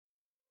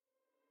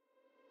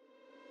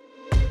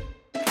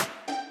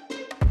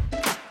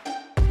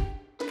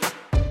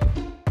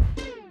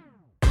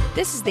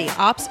This is the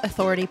Ops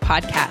Authority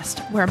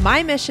podcast, where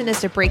my mission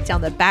is to break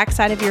down the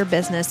backside of your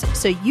business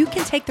so you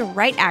can take the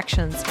right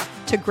actions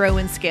to grow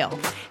and scale.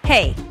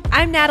 Hey,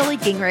 I'm Natalie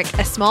Gingrich,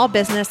 a small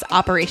business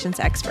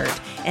operations expert,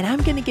 and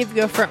I'm going to give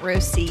you a front row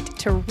seat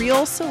to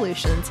real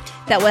solutions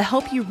that will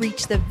help you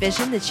reach the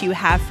vision that you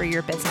have for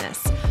your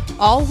business,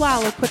 all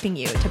while equipping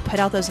you to put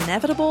out those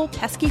inevitable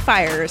pesky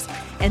fires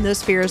and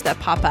those fears that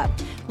pop up.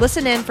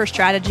 Listen in for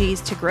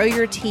strategies to grow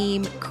your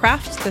team,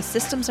 craft the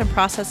systems and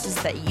processes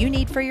that you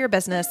need for your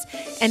business,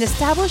 and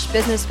establish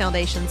business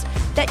foundations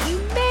that you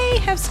may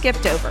have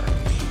skipped over.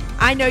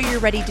 I know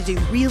you're ready to do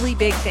really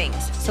big things,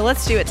 so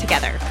let's do it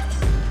together.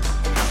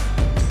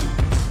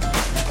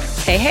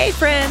 Hey,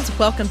 friends.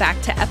 Welcome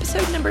back to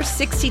episode number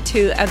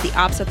 62 of the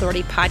Ops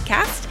Authority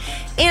podcast.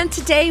 And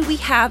today we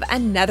have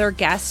another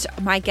guest.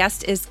 My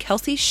guest is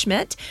Kelsy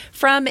Schmidt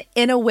from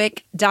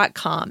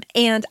Innowik.com.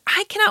 And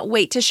I cannot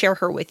wait to share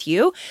her with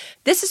you.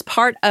 This is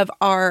part of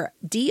our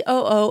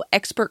DOO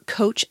Expert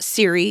Coach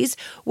series,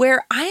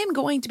 where I am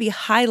going to be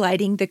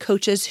highlighting the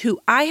coaches who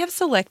I have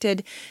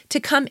selected to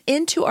come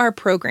into our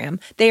program.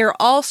 They are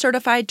all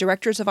certified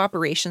directors of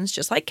operations,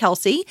 just like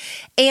Kelsy.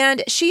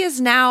 And she is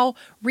now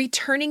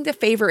returning the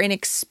favor and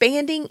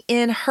expanding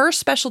in her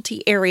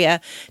specialty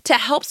area to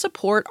help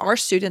support our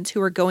students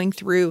who are going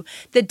through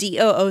the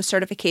DOO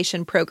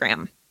certification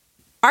program.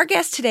 Our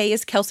guest today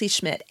is Kelsy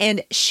Schmidt,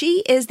 and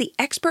she is the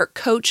expert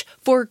coach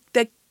for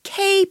the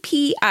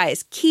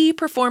KPIs, key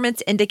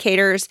performance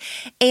indicators,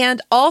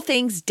 and all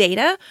things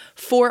data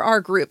for our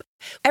group.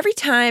 Every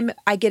time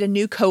I get a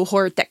new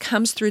cohort that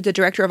comes through the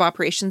Director of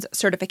Operations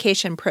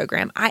certification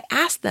program, I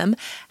ask them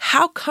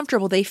how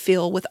comfortable they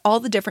feel with all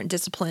the different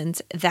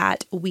disciplines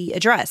that we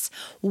address.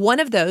 One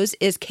of those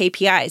is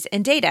KPIs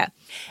and data.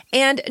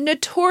 And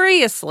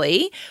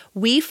notoriously,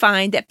 we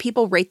find that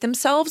people rate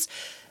themselves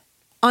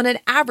on an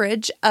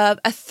average of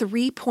a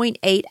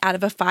 3.8 out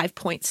of a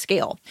 5-point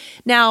scale.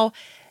 Now,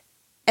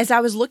 as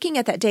I was looking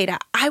at that data,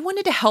 I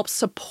wanted to help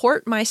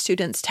support my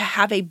students to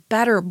have a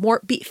better,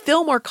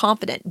 feel more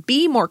confident,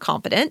 be more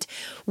confident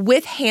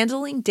with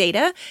handling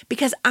data,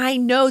 because I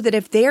know that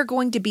if they're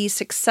going to be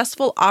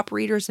successful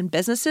operators in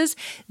businesses,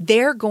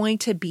 they're going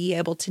to be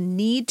able to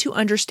need to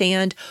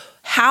understand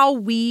how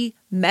we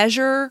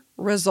measure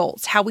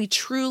results, how we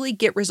truly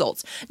get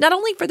results, not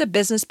only for the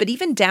business, but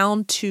even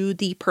down to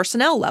the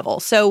personnel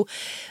level. So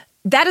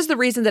that is the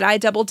reason that I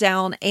doubled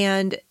down.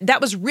 And that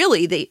was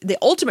really the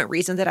ultimate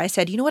reason that I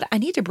said, you know what, I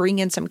need to bring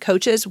in some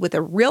coaches with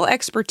a real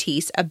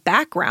expertise, a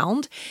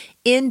background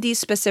in these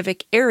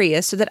specific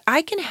areas so that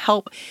I can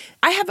help.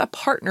 I have a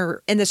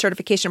partner in the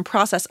certification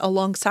process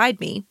alongside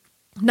me.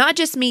 Not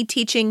just me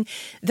teaching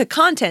the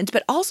content,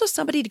 but also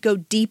somebody to go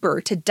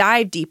deeper, to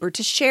dive deeper,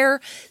 to share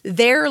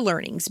their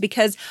learnings.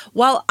 Because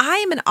while I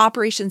am an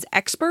operations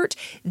expert,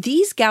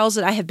 these gals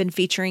that I have been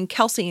featuring,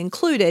 Kelsy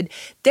included,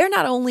 they're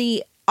not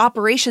only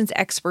operations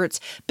experts,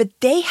 but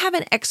they have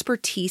an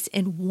expertise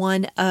in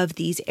one of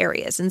these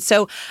areas. And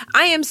so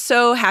I am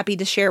so happy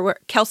to share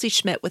Kelsy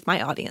Schmidt with my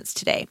audience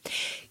today.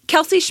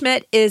 Kelsy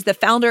Schmidt is the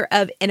founder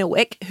of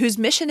Innowik, whose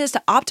mission is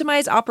to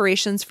optimize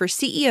operations for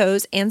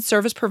CEOs and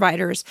service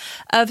providers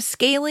of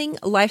scaling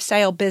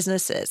lifestyle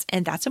businesses.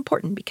 And that's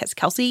important because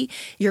Kelsy,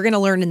 you're going to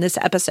learn in this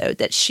episode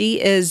that she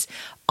is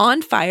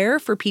on fire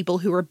for people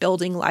who are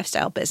building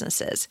lifestyle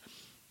businesses.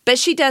 But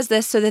she does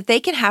this so that they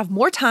can have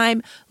more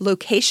time,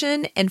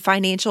 location, and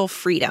financial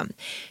freedom.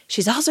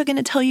 She's also going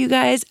to tell you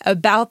guys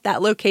about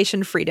that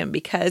location freedom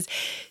because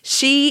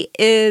she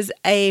is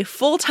a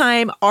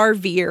full-time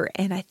RV'er,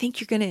 and I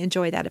think you're going to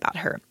enjoy that about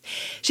her.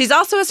 She's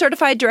also a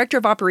certified director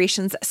of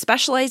operations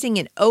specializing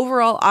in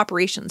overall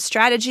operations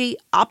strategy,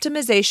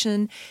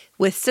 optimization,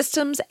 with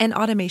systems and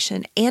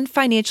automation and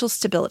financial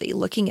stability,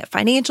 looking at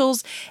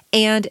financials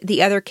and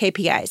the other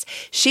KPIs.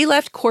 She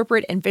left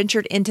corporate and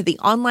ventured into the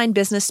online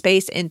business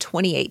space in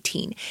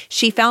 2018.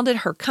 She founded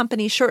her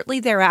company shortly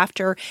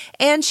thereafter,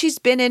 and she's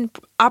been in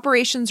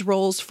operations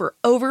roles for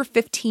over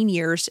 15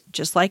 years,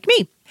 just like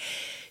me.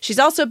 She's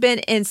also been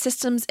in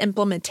systems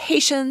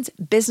implementations,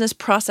 business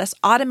process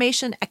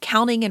automation,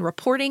 accounting and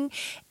reporting,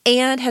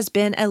 and has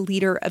been a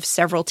leader of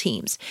several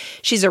teams.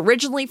 She's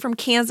originally from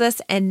Kansas,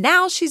 and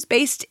now she's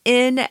based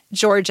in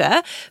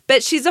Georgia,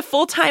 but she's a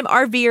full-time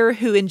RV'er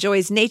who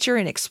enjoys nature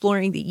and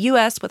exploring the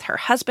U.S. with her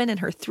husband and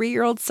her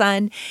 3-year-old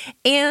son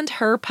and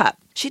her pup.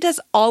 She does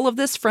all of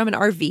this from an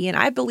RV, and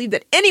I believe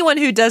that anyone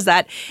who does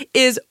that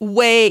is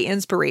way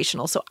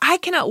inspirational. So I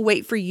cannot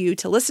wait for you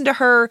to listen to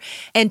her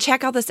and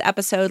check out this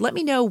episode. Let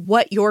me know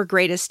what your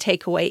greatest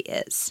takeaway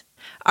is.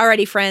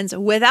 Alrighty, friends,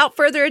 without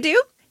further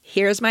ado,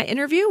 here's my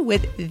interview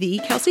with the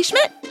Kelsy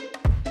Schmidt.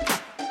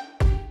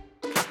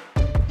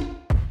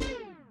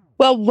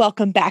 Well,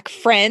 welcome back,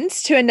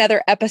 friends, to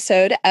another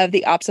episode of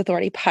the Ops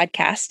Authority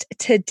podcast.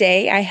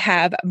 Today, I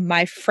have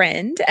my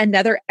friend,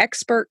 another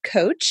expert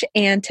coach,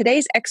 and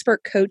today's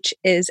expert coach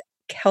is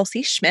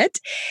Kelsy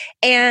Schmidt.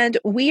 And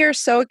we are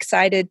so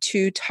excited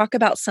to talk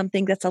about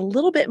something that's a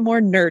little bit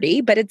more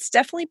nerdy, but it's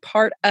definitely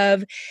part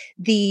of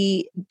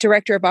the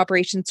Director of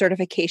Operations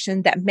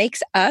certification that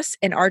makes us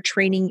and our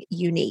training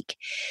unique.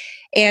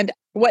 And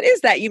What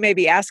is that, you may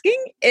be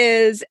asking,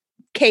 is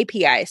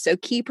KPI, so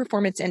key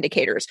performance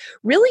indicators,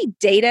 really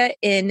data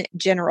in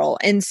general.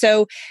 And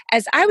so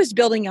as I was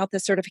building out the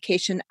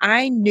certification,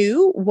 I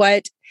knew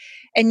what,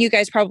 and you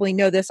guys probably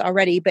know this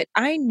already, but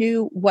I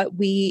knew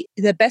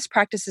the best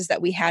practices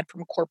that we had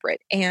from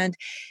corporate. And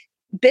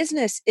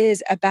business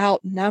is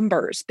about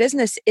numbers.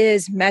 Business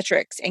is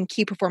metrics and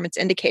key performance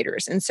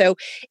indicators. And so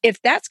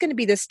if that's going to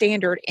be the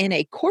standard in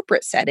a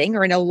corporate setting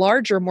or in a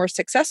larger, more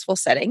successful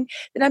setting,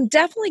 then I'm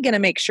definitely going to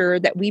make sure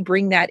that we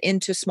bring that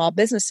into small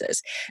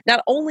businesses.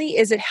 Not only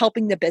is it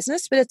helping the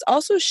business, but it's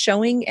also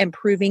showing and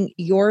proving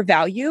your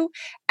value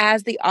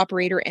as the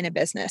operator in a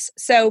business.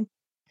 So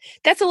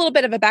that's a little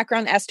bit of a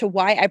background as to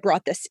why I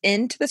brought this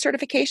into the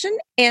certification.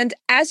 And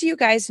as you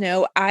guys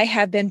know, I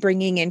have been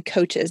bringing in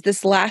coaches.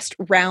 This last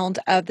round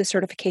of the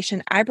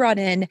certification, I brought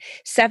in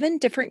 7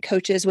 different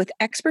coaches with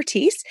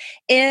expertise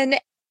in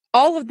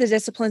all of the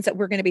disciplines that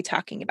we're going to be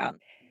talking about.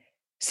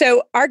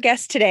 So our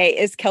guest today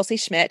is Kelsy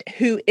Schmidt,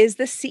 who is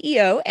the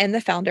CEO and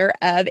the founder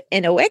of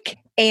Innowik.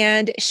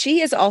 And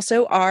she is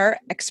also our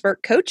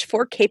expert coach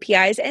for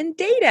KPIs and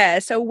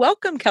data. So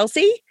welcome,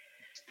 Kelsy.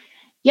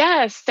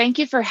 Yes, thank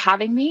you for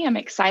having me. I'm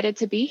excited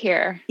to be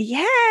here.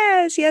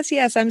 Yes.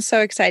 I'm so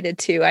excited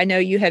too. I know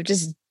you have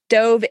just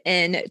dove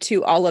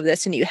into all of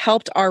this and you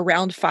helped our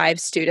round 5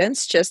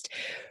 students just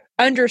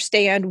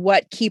understand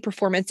what key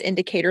performance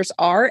indicators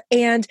are,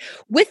 and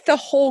with the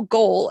whole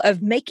goal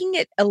of making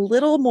it a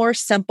little more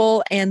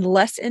simple and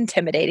less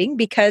intimidating.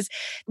 Because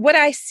what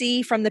I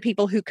see from the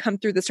people who come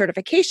through the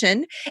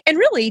certification, and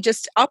really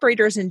just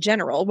operators in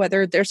general,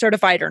 whether they're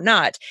certified or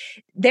not,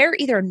 they're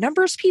either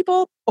numbers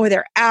people or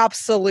they're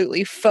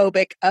absolutely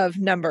phobic of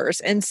numbers.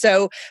 And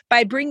so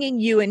by bringing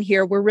you in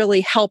here, we're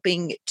really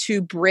helping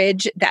to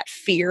bridge that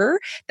fear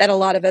that a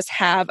lot of us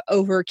have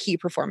over key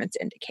performance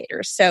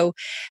indicators. So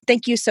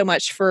thank you so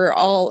much for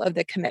all of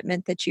the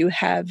commitment that you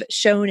have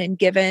shown and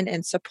given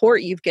and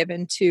support you've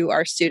given to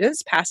our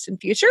students, past and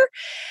future.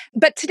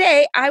 But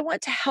today, I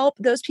want to help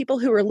those people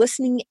who are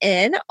listening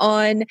in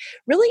on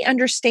really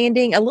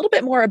understanding a little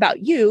bit more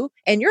about you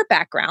and your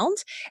background.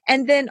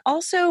 And then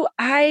also,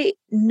 I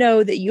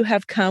know that you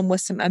have come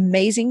with some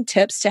amazing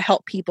tips to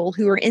help people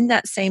who are in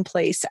that same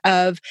place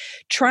of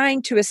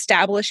trying to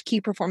establish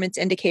key performance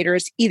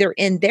indicators either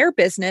in their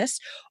business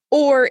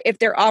or if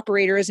they're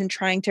operators and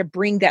trying to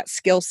bring that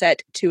skill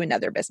set to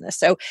another business.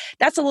 So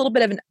that's a little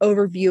bit of an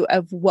overview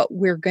of what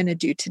we're going to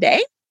do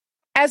today.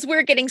 As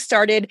we're getting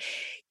started,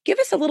 give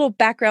us a little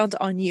background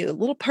on you, a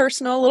little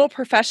personal, a little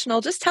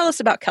professional. Just tell us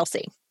about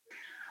Kelsy.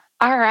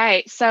 All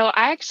right. So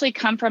I actually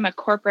come from a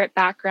corporate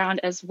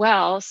background as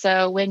well.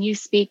 So when you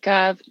speak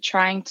of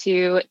trying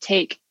to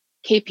take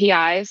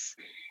KPIs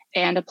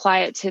and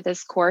apply it to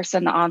this course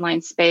in the online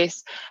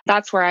space,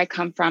 that's where I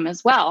come from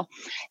as well.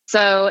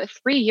 So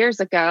 3 years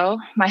ago,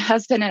 my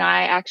husband and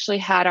I actually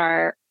had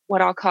our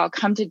what I'll call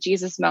come to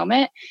Jesus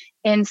moment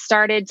and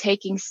started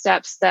taking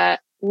steps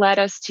that led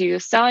us to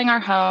selling our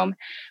home,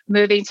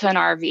 moving to an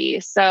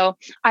RV. So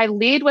I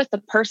lead with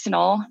the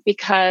personal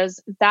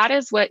because that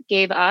is what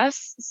gave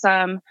us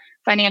some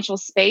financial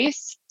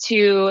space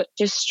to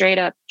just straight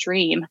up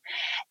dream.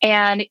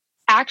 And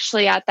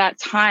actually, at that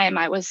time,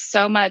 I was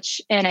so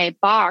much in a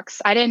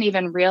box, I didn't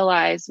even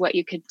realize what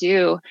you could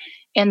do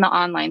in the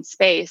online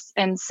space.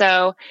 And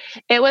so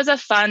it was a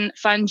fun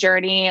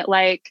journey.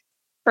 Like,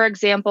 for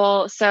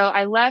example, so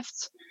I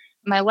left,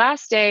 my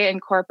last day in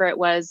corporate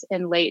was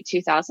in late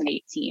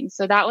 2018.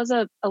 So that was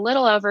a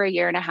little over a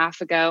year and a half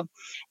ago.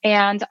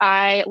 And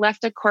I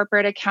left a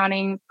corporate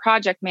accounting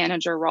project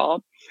manager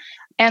role.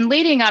 And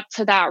leading up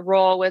to that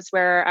role was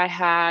where I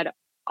had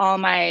all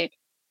my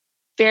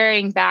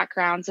varying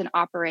backgrounds in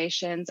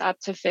operations up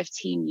to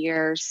 15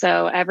 years.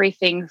 So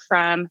everything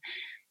from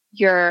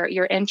your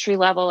entry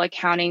level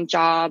accounting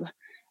job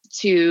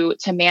to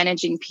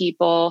managing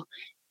people,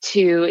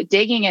 to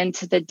digging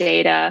into the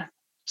data,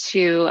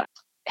 to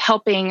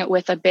helping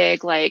with a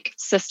big like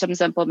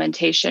systems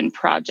implementation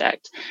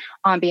project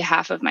on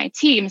behalf of my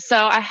team. So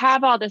I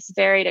have all this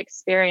varied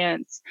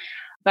experience,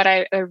 but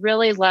I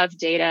really love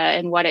data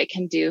and what it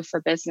can do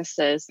for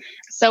businesses.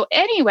 So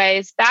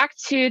anyways, back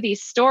to the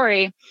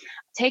story.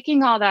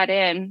 Taking all that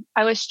in,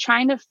 I was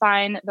trying to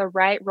find the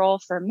right role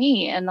for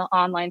me in the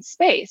online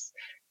space,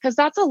 because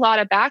that's a lot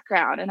of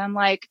background. And I'm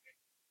like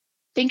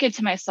thinking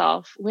to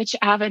myself, which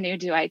avenue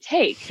do I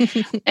take?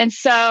 And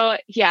so,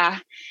 yeah,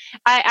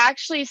 I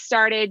actually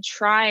started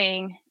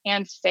trying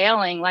and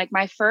failing. Like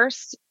my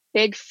first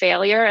big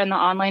failure in the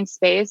online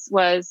space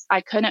was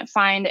I couldn't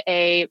find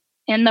a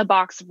in the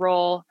box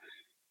role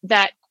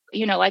that,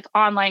 you know, like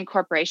online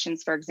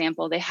corporations, for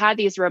example, they had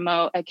these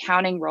remote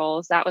accounting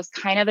roles. That was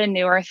kind of a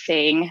newer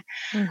thing.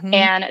 Mm-hmm.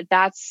 And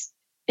that's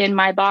in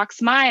my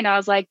box mind. I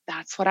was like,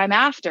 that's what I'm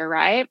after,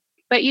 right?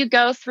 But you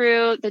go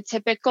through the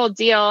typical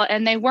deal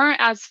and they weren't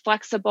as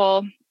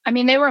flexible. I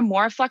mean, they were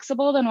more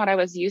flexible than what I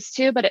was used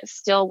to, but it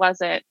still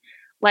wasn't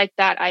like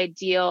that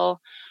ideal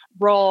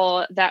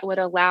role that would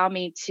allow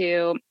me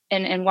to,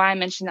 and why I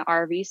mentioned the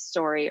RV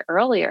story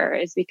earlier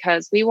is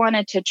because we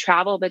wanted to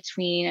travel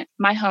between,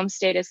 my home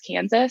state is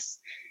Kansas,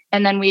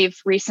 And then we've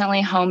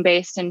recently home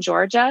based in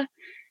Georgia,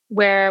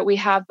 where we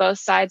have both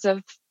sides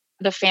of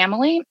the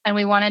family, and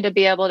we wanted to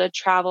be able to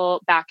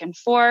travel back and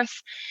forth.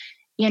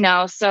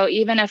 So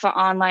even if an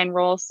online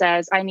role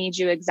says, I need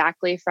you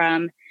exactly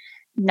from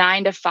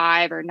 9 to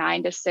 5 or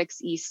 9 to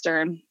 6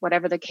 Eastern,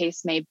 whatever the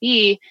case may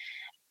be,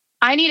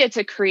 I needed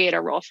to create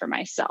a role for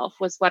myself,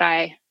 was what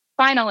I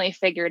finally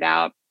figured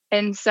out.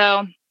 And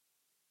so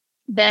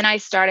then I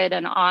started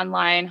an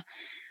online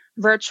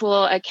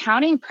virtual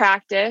accounting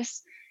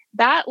practice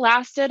that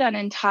lasted an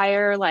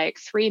entire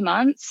 3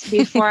 months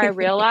before I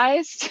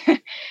realized.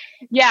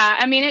 Yeah,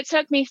 I mean, it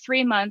took me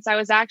 3 months. I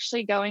was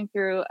actually going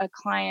through a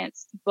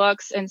client's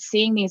books and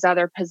seeing these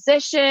other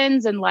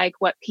positions and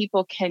what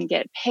people can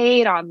get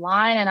paid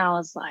online. And I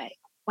was like,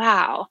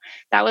 wow,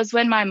 that was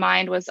when my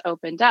mind was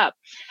opened up.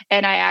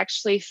 And I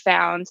actually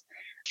found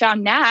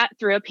Nat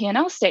through a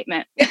P&L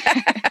statement.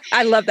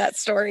 I love that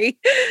story.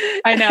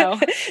 I know.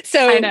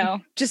 So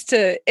just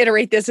to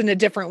iterate this in a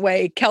different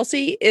way,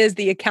 Kelsy is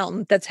the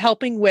accountant that's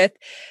helping with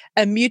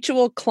a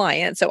mutual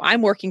client. So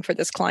I'm working for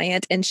this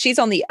client and she's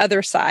on the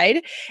other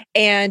side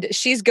and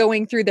she's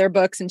going through their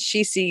books and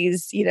she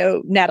sees,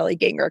 Natalie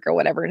Gingrich or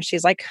whatever. And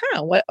she's like,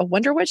 I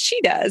wonder what she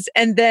does.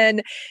 And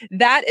then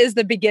that is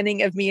the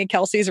beginning of me and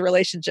Kelsy's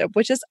relationship,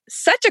 which is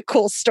such a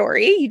cool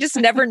story. You just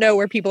never know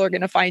where people are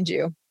going to find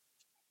you.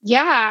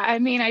 Yeah, I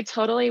mean, I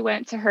totally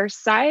went to her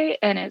site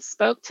and it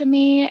spoke to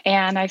me,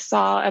 and I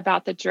saw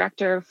about the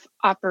director of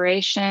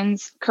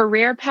operations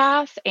career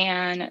path.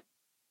 And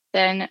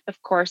then, of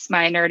course,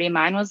 my nerdy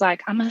mind was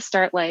like, I'm going to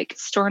start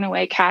storing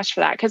away cash for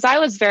that, because I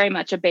was very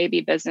much a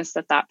baby business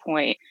at that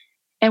point.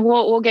 And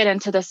we'll get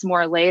into this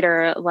more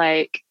later,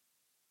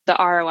 the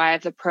ROI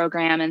of the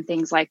program and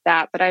things like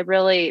that. But I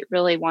really,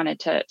 really wanted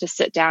to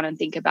sit down and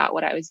think about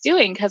what I was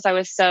doing, because I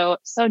was so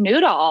new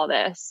to all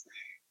this.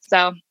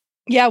 So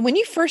yeah, when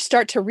you first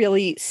start to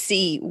really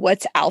see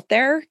what's out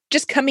there,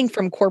 just coming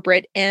from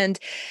corporate, and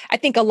I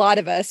think a lot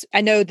of us, I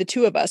know the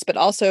two of us, but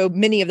also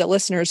many of the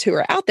listeners who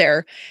are out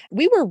there,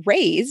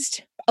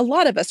 a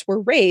lot of us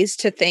were raised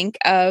to think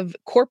of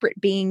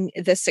corporate being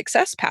the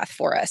success path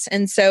for us.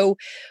 And so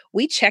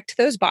we checked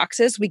those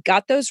boxes, we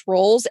got those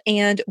roles,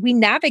 and we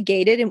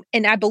navigated.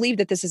 And I believe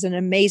that this is an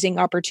amazing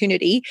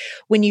opportunity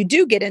when you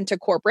do get into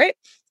corporate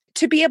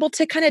to be able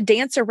to kind of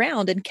dance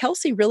around. And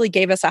Kelsy really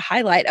gave us a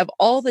highlight of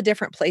all the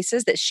different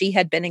places that she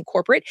had been in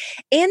corporate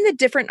and the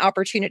different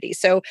opportunities.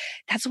 So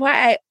that's why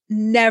I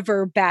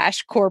never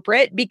bash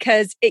corporate,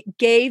 because it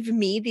gave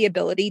me the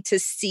ability to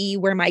see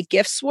where my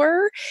gifts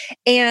were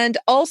and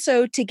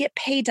also to get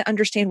paid to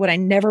understand what I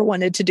never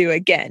wanted to do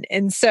again.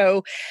 And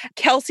so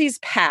Kelsy's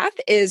path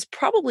is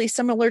probably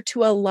similar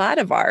to a lot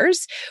of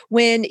ours.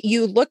 When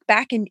you look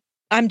back, and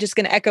I'm just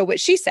going to echo what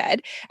she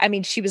said. I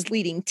mean, she was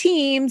leading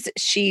teams.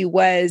 She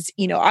was,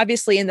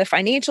 obviously in the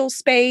financial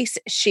space.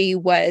 She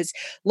was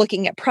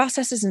looking at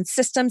processes and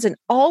systems, and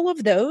all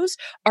of those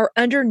are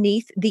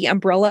underneath the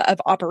umbrella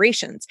of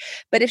operations.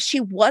 But if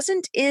she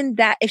wasn't in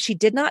that, if she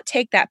did not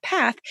take that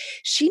path,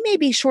 she may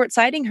be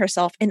short-sighting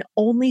herself and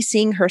only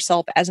seeing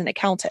herself as an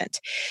accountant.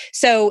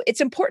 So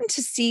it's important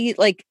to see,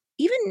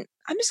 even,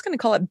 I'm just going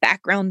to call it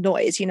background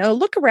noise,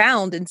 look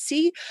around and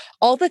see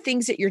all the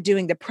things that you're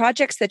doing, the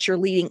projects that you're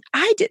leading.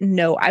 I didn't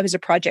know I was a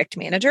project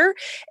manager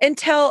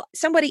until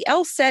somebody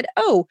else said,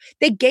 oh,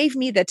 they gave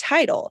me the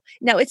title.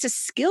 Now it's a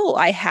skill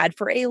I had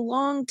for a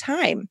long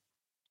time,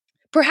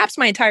 perhaps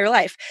my entire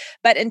life.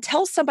 But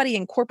until somebody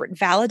in corporate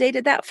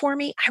validated that for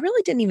me, I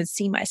really didn't even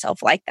see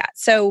myself like that.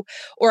 So,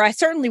 or I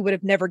certainly would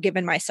have never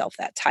given myself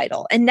that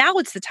title. And now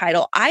it's the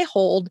title I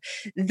hold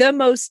the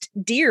most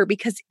dear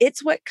because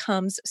it's what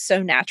comes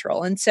so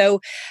natural. And so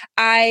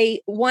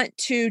I want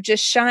to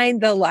just shine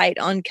the light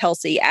on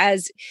Kelsy,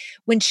 as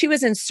when she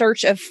was in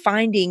search of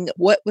finding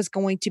what was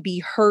going to be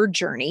her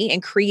journey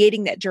and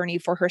creating that journey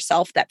for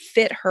herself that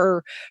fit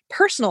her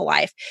personal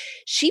life,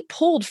 she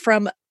pulled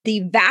from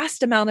the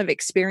vast amount of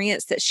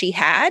experience that she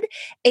had.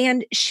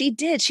 And she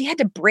had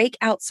to break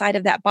outside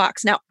of that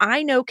box. Now,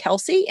 I know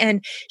Kelsy,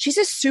 and she's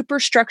a super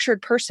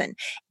structured person.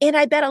 And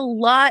I bet a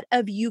lot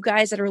of you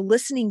guys that are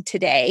listening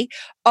today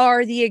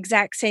are the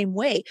exact same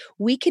way.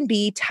 We can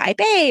be type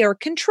A or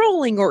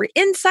controlling or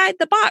inside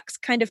the box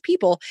kind of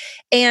people.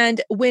 And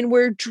when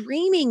we're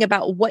dreaming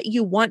about what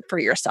you want for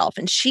yourself,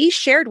 and she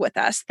shared with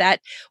us that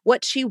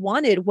what she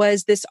wanted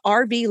was this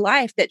RV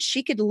life that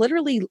she could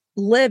literally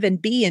live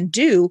and be and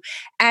do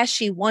as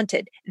she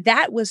wanted.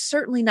 That was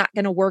certainly not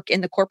going to work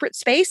in the corporate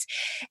space.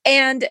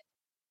 And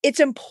it's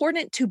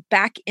important to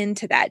back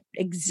into that,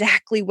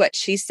 exactly what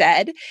she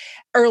said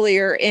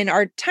earlier in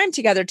our time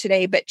together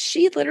today. But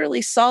she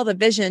literally saw the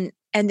vision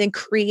and then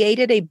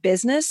created a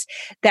business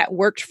that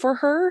worked for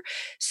her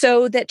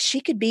so that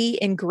she could be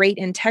in great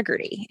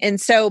integrity.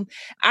 And so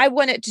I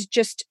wanted to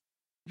just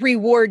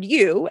reward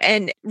you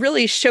and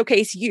really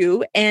showcase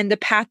you and the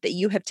path that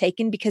you have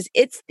taken, because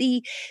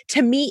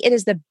to me, it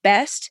is the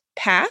best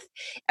path.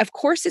 Of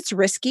course, it's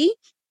risky.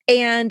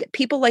 And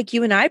people like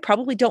you and I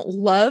probably don't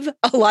love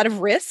a lot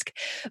of risk,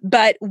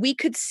 but we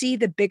could see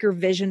the bigger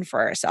vision for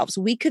ourselves.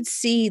 We could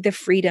see the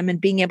freedom and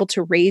being able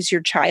to raise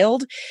your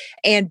child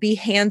and be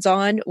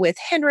hands-on with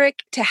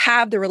Henrik, to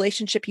have the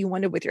relationship you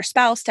wanted with your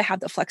spouse, to have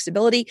the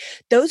flexibility.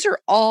 Those are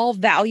all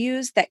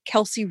values that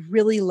Kelsy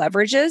really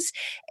leverages,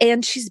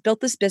 and she's built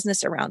this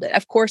business around it.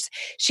 Of course,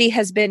 she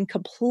has been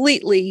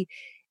completely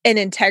in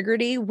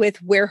integrity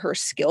with where her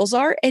skills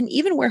are and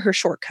even where her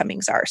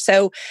shortcomings are.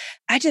 So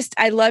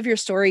I love your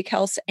story,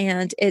 Kels,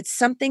 and it's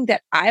something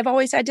that I've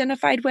always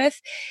identified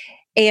with.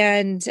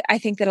 And I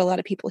think that a lot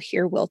of people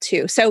here will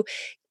too. So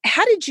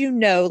how did you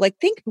know, like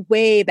think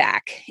way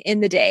back in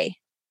the day,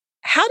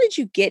 how did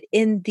you get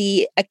in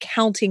the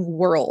accounting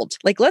world?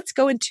 Like, let's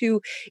go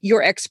into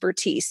your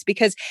expertise,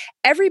 because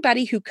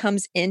everybody who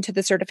comes into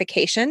the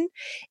certification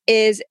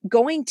is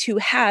going to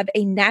have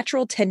a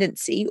natural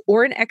tendency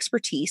or an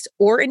expertise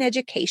or an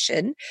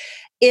education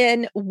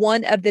in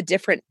one of the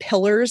different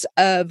pillars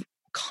of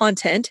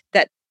content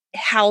that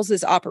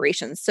houses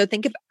operations. So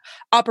think of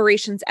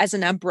operations as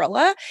an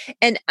umbrella,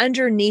 and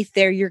underneath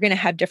there, you're going to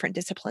have different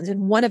disciplines.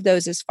 And one of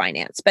those is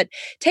finance. But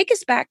take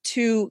us back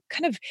to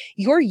kind of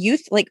your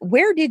youth. Like,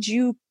 where did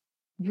you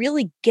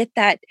really get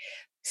that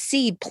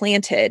seed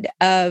planted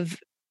of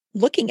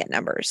looking at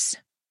numbers?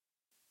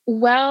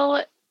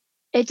 Well,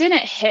 it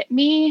didn't hit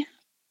me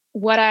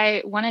what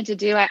I wanted to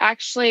do. I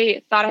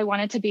actually thought I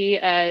wanted to be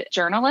a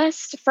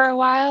journalist for a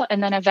while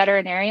and then a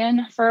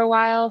veterinarian for a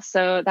while.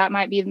 So that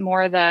might be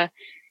more the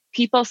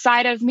people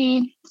side of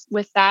me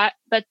with that.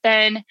 But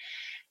then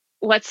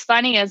what's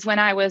funny is when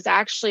I was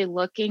actually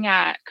looking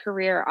at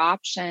career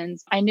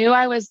options, I knew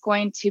I was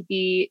going to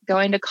be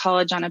going to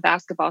college on a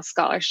basketball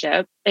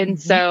scholarship.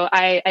 And so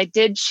I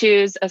did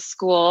choose a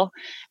school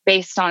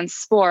based on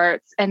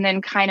sports, and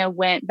then kind of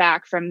went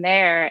back from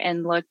there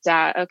and looked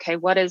at, okay,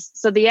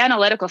 so the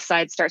analytical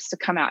side starts to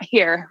come out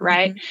here,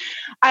 right?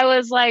 I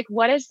was like,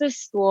 what is this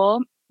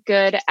school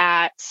good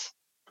at?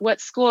 What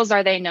schools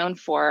are they known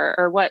for,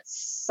 or what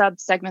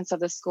subsegments of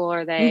the school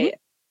are they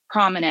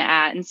prominent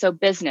at? And so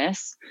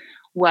business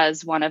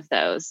was one of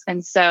those.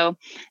 And so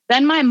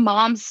then my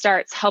mom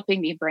starts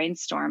helping me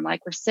brainstorm.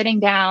 Like, we're sitting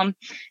down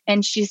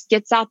and she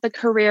gets out the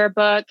career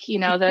book,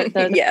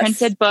 the Yes.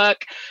 printed book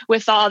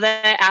with all the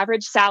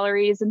average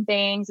salaries and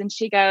things. And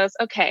she goes,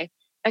 okay,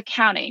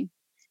 accounting,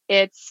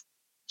 it's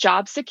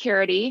job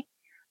security.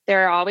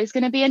 They're always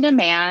going to be in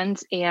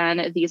demand.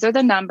 And these are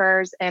the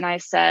numbers. And I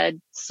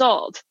said,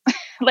 sold.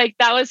 Like,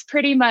 that was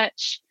pretty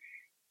much,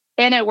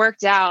 and it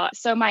worked out.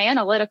 So my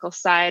analytical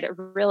side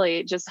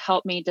really just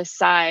helped me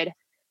decide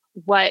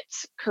what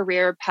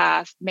career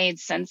path made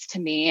sense to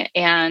me.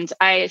 And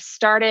I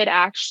started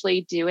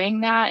actually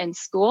doing that in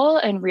school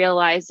and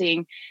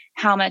realizing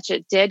how much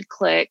it did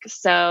click.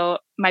 So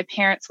my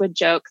parents would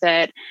joke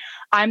that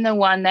I'm the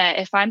one that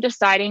if I'm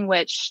deciding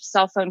which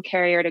cell phone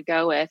carrier to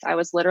go with, I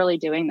was literally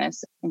doing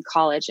this in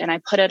college, and I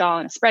put it all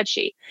in a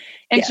spreadsheet.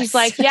 And she's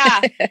like,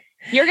 yeah,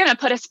 you're going to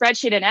put a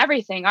spreadsheet in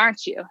everything,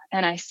 aren't you?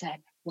 And I said,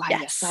 why,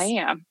 yes I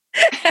am.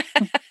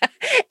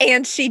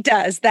 And she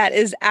does. That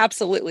is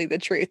absolutely the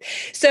truth.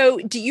 So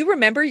do you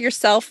remember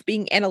yourself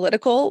being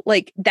analytical?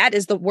 Like, that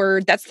is the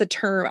word, that's the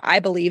term I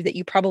believe that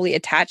you probably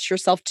attached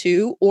yourself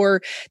to,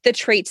 or the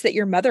traits that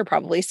your mother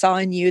probably saw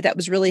in you that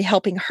was really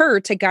helping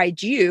her to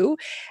guide you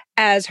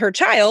as her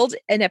child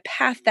in a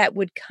path that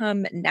would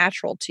come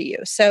natural to you.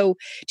 So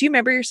do you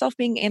remember yourself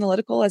being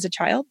analytical as a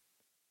child?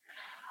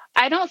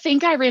 I don't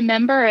think I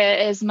remember it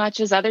as much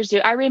as others do.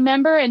 I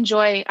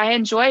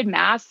enjoyed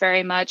math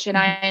very much, and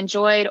I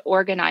enjoyed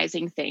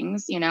organizing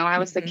things. I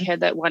was the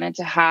kid that wanted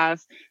to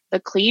have the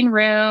clean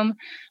room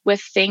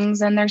with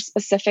things in their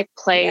specific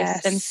place.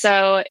 Yes. And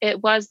so it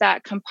was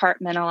that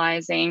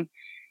compartmentalizing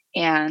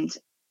and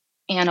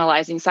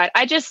analyzing side.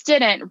 I just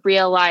didn't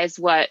realize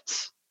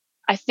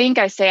I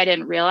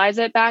didn't realize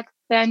it back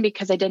then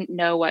because I didn't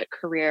know what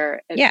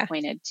career it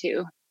pointed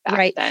to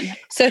back then.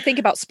 So think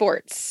about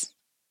sports.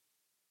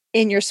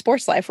 In your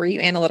sports life, were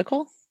you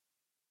analytical?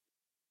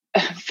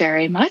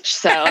 Very much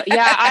so.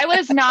 Yeah, I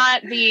was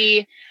not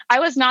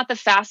the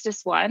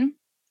fastest one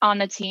on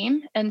the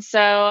team. And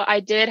so I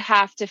did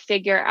have to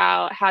figure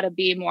out how to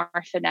be more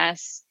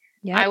finesse.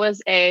 Yep. I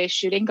was a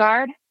shooting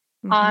guard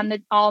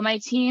on all my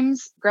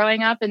teams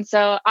growing up. And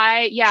so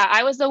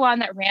I was the one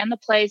that ran the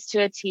plays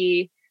to a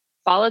T,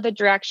 followed the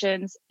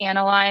directions,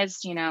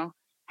 analyzed,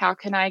 how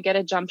can I get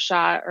a jump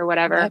shot or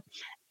whatever. Yep.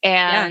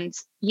 And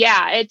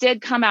it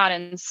did come out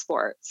in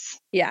sports.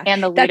 Yeah.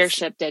 And the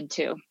leadership did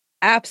too.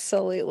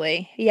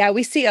 Absolutely. Yeah.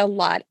 We see a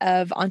lot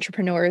of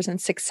entrepreneurs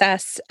and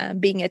success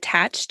being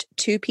attached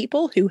to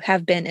people who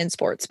have been in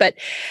sports. But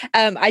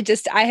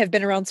I have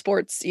been around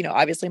sports,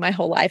 obviously my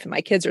whole life, and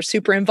my kids are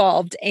super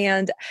involved.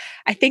 And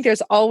I think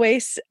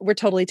we're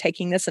totally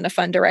taking this in a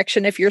fun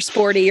direction. If you're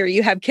sporty or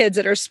you have kids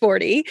that are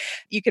sporty,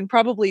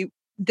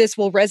 this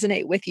will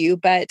resonate with you.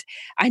 But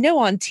I know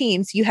on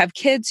teams, you have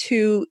kids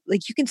who,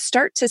 like, you can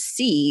start to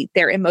see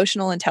their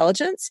emotional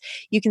intelligence.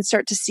 You can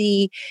start to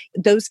see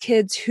those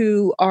kids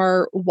who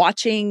are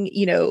watching,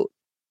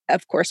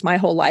 of course, my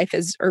whole life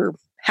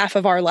half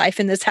of our life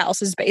in this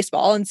house is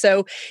baseball. And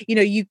so,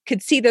 you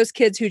could see those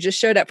kids who just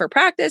showed up for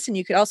practice, and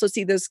you could also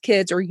see those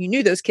kids, or you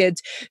knew those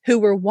kids who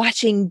were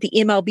watching the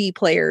MLB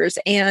players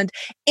and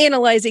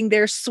analyzing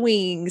their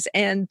swings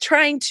and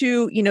trying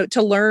to,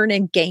 to learn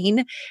and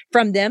gain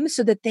from them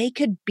so that they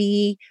could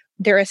be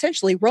they're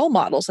essentially role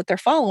models that they're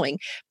following.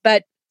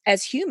 But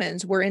as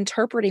humans, we're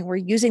interpreting, we're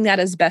using that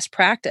as best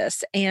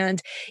practice.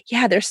 And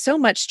yeah, there's so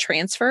much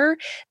transfer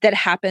that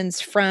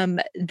happens from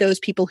those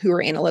people who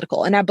are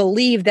analytical. And I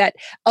believe that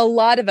a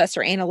lot of us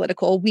are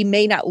analytical. We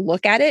may not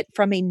look at it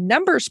from a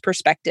numbers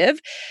perspective,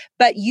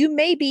 but you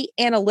may be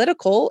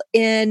analytical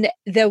in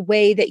the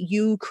way that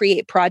you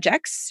create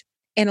projects.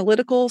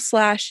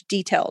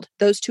 Analytical/detailed.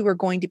 Those two are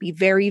going to be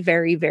very,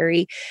 very,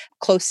 very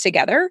close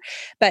together,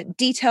 but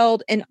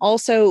detailed and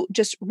also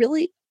just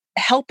really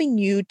helping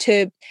you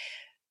to,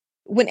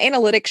 when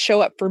analytics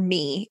show up for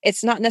me,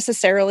 it's not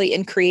necessarily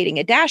in creating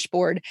a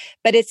dashboard,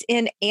 but it's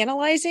in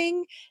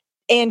analyzing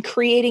and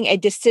creating a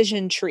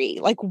decision tree.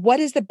 Like, what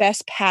is the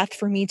best path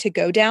for me to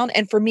go down?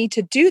 And for me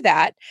to do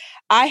that,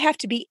 I have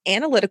to be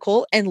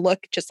analytical and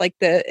look, just like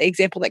the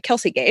example that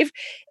Kelsy gave,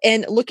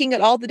 and looking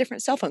at all the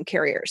different cell phone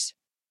carriers.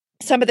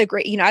 Some of the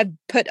great, I've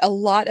put a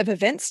lot of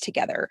events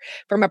together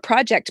from a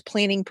project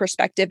planning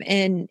perspective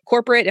in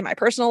corporate, in my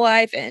personal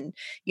life. And,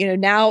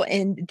 now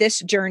in this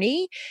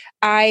journey,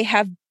 I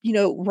have,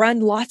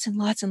 run lots and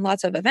lots and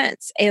lots of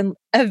events. And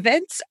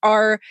events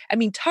are,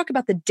 talk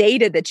about the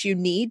data that you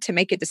need to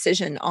make a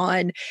decision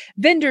on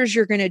vendors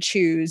you're going to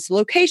choose,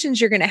 locations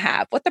you're going to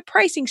have, what the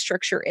pricing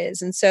structure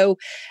is. And so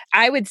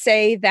I would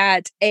say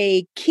that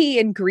a key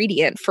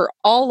ingredient for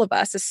all of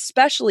us,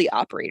 especially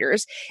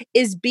operators,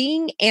 is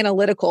being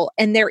analytical.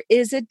 And there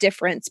is a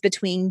difference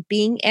between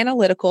being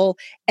analytical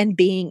and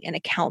being an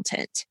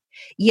accountant.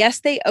 Yes,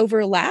 they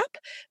overlap,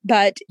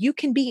 but you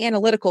can be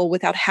analytical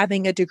without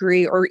having a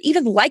degree or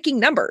even liking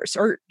numbers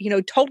or,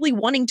 totally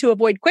wanting to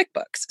avoid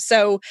QuickBooks.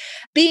 So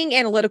being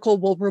analytical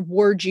will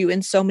reward you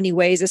in so many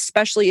ways,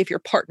 especially if you're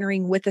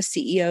partnering with a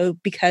CEO,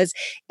 because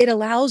it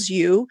allows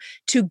you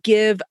to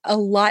give a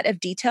lot of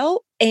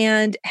detail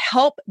and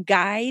help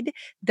guide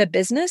the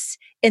business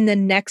in the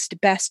next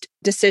best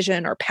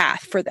decision or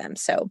path for them.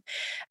 So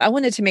I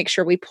wanted to make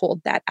sure we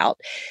pulled that out.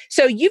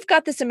 So you've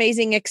got this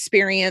amazing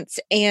experience,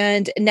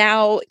 and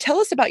now tell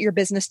us about your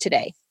business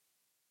today.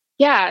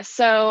 Yeah.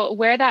 So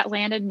where that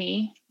landed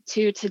me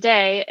to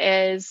today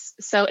is,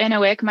 so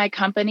Innowik, my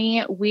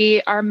company,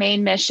 our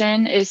main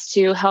mission is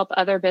to help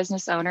other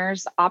business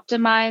owners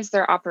optimize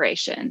their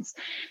operations,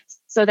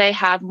 so they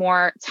have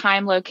more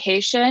time,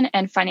 location,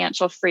 and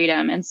financial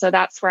freedom. And so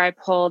that's where I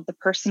pulled the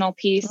personal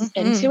piece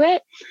into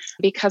it,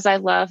 because I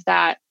love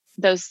that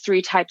those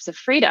three types of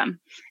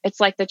freedom. It's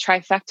like the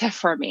trifecta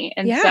for me.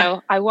 And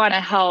so I want to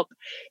help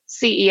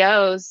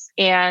CEOs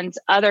and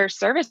other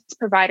service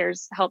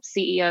providers help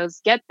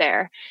CEOs get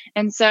there.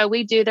 And so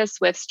we do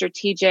this with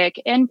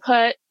strategic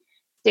input,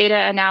 data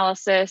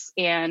analysis,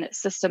 and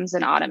systems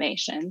and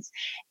automations.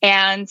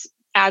 And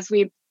as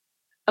we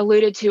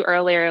alluded to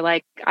earlier,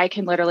 like, I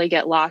can literally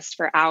get lost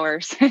for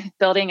hours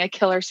building a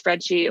killer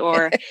spreadsheet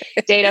or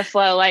data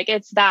flow. Like,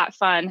 it's that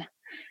fun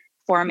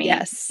for me.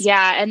 Yes.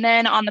 Yeah. And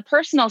then on the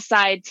personal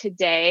side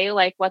today,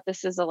 like, what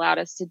this has allowed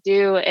us to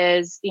do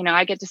is,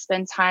 I get to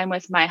spend time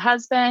with my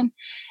husband,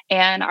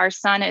 and our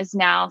son is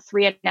now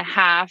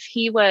 3.5.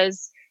 He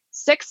was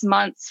 6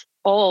 months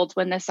old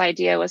when this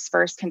idea was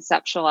first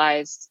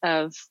conceptualized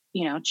of,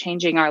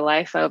 changing our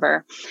life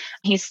over.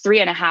 He's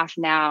 3.5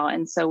 now.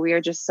 And so we are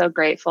just so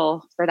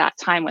grateful for that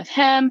time with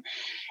him.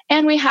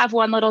 And we have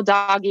one little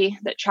doggy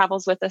that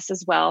travels with us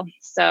as well.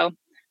 So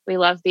we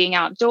love being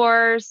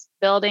outdoors,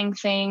 building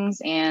things,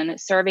 and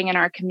serving in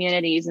our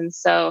communities. And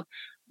so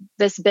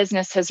this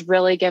business has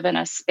really given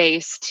us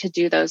space to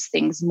do those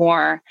things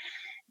more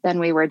than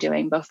we were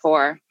doing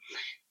before.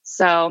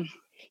 So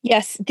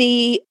yes,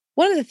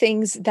 one of the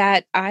things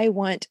that I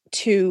want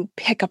to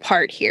pick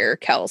apart here,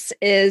 Kels,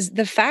 is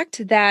the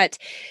fact that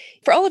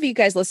for all of you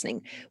guys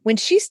listening, when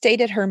she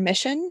stated her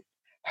mission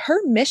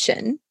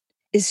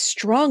is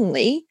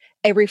strongly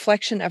a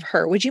reflection of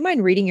her. Would you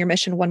mind reading your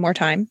mission one more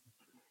time?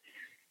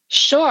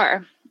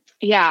 Sure.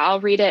 Yeah,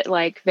 I'll read it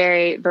like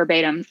very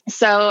verbatim.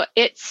 So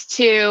it's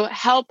to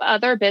help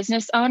other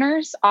business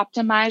owners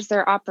optimize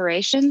their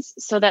operations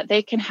so that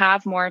they can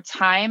have more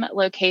time,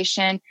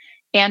 location,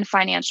 and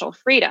financial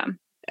freedom.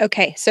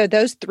 Okay, so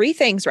those three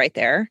things right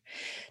there,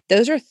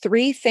 those are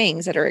three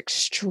things that are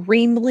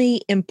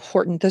extremely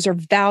important. Those are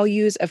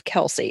values of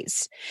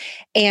Kelsy's.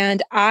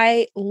 And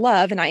I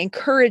love and I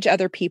encourage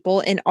other people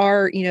in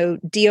our,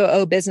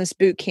 DOO business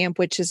boot camp,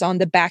 which is on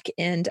the back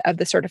end of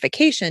the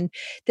certification.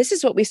 This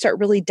is what we start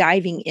really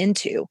diving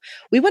into.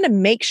 We want to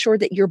make sure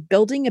that you're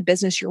building a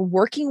business, you're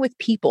working with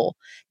people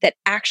that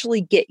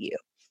actually get you.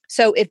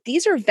 So if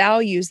these are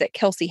values that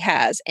Kelsy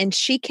has, and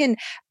she can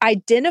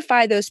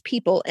identify those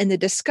people in the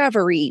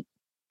discovery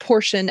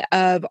portion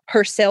of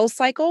her sales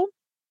cycle,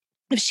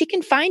 if she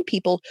can find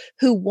people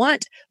who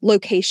want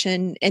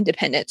location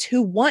independence,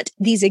 who want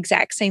these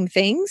exact same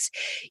things,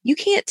 you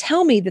can't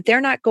tell me that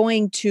they're not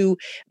going to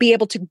be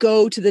able to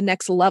go to the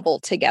next level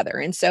together.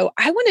 And so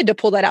I wanted to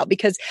pull that out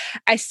because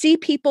I see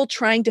people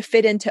trying to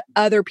fit into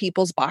other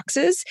people's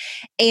boxes.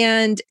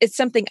 And it's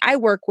something I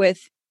work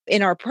with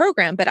in our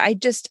program, but I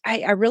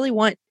really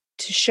want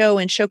to show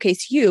and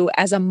showcase you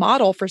as a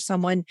model for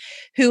someone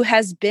who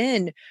has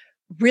been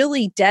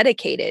really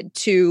dedicated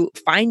to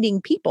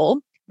finding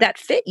people that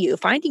fit you,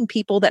 finding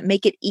people that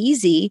make it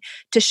easy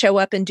to show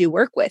up and do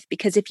work with.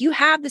 Because if you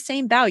have the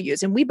same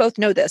values, and we both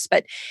know this,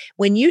 but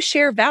when you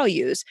share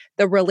values,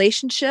 the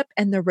relationship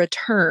and the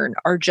return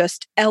are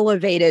just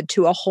elevated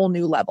to a whole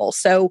new level.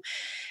 So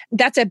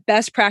that's a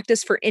best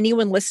practice for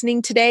anyone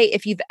listening today.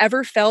 If you've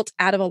ever felt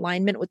out of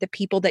alignment with the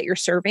people that you're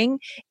serving,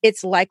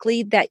 it's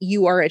likely that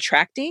you are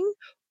attracting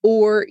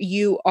or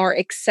you are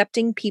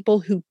accepting people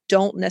who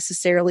don't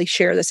necessarily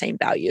share the same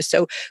values.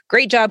 So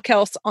great job,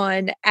 Kels,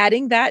 on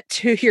adding that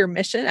to your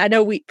mission. I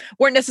know we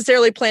weren't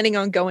necessarily planning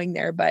on going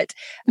there, but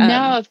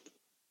no,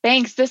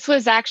 thanks. This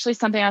was actually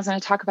something I was going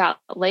to talk about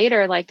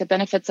later, like the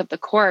benefits of the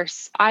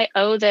course. I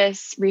owe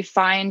this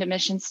refined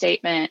mission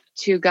statement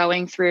to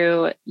going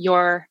through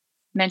your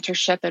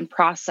mentorship and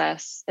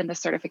process in the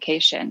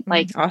certification.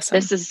 Awesome.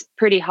 This is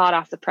pretty hot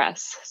off the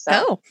press. So.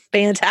 Oh,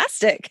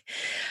 fantastic.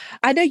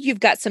 I know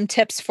you've got some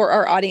tips for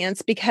our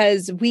audience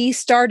because we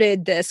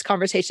started this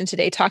conversation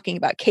today talking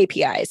about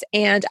KPIs.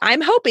 And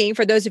I'm hoping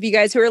for those of you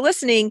guys who are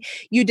listening,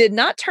 you did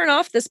not turn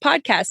off this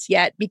podcast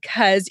yet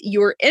because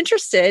you're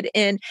interested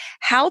in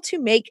how to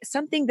make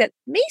something that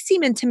may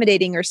seem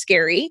intimidating or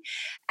scary,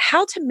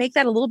 how to make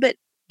that a little bit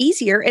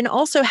easier, and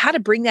also how to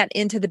bring that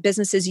into the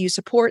businesses you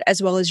support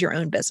as well as your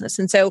own business.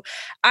 And so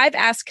I've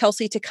asked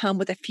Kelsy to come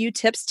with a few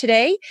tips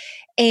today,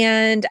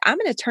 and I'm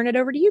going to turn it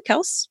over to you,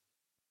 Kels.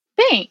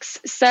 Thanks.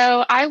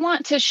 So I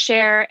want to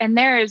share, and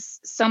there is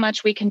so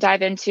much we can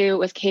dive into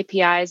with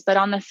KPIs, but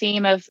on the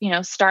theme of,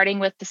 starting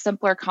with the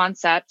simpler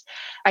concept,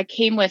 I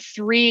came with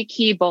 3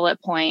 key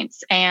bullet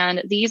points.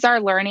 And these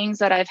are learnings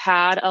that I've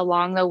had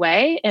along the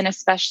way, and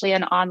especially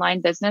in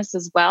online business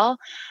as well.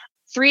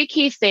 3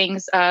 key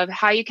things of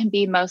how you can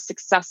be most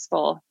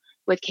successful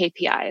with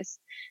KPIs.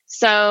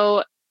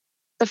 So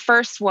the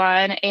first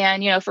one,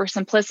 and for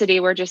simplicity,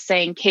 we're just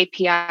saying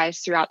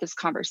KPIs throughout this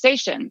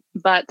conversation.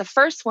 But the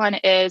first one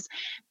is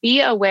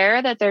be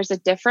aware that there's a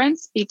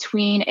difference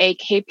between a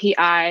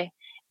KPI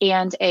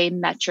and a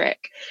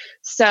metric.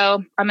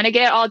 So I'm going to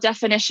get all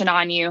definition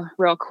on you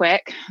real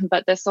quick,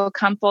 but this will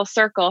come full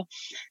circle.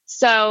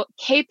 So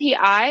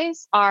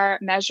KPIs are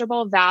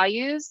measurable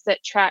values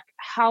that track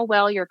how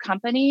well your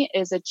company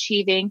is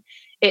achieving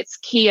its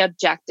key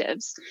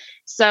objectives.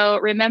 So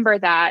remember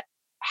that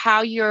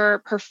how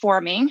you're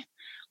performing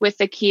with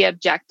the key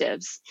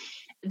objectives.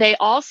 They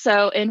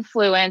also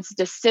influence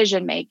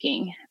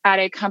decision-making at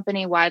a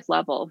company-wide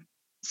level.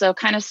 So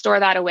kind of store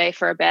that away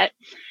for a bit.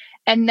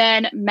 And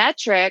then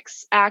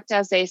metrics act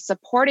as a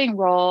supporting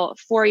role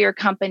for your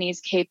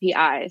company's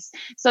KPIs.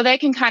 So they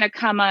can kind of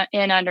come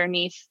in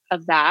underneath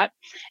of that.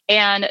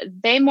 And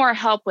they more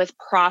help with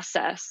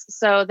process.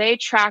 So they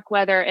track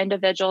whether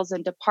individuals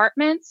and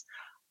departments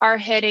are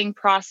hitting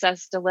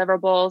process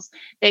deliverables.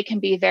 They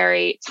can be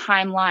very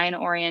timeline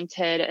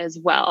oriented as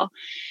well.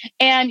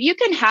 And you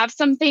can have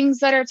some things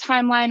that are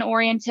timeline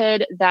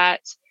oriented that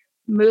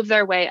move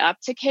their way up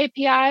to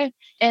KPI.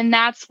 And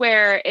that's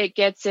where it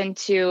gets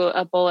into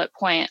a bullet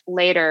point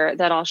later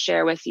that I'll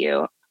share with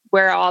you,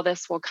 where all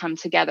this will come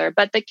together.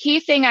 But the key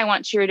thing I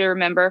want you to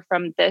remember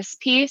from this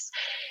piece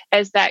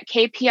is that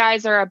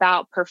KPIs are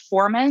about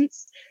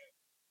performance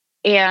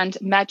and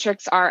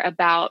metrics are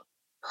about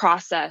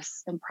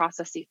process and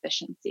process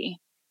efficiency.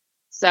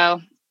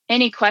 So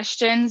any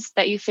questions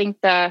that you think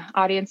the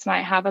audience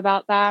might have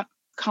about that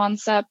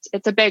concept?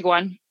 It's a big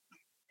one.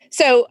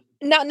 So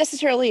not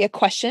necessarily a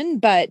question,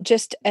 but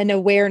just an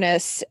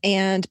awareness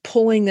and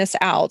pulling this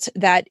out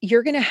that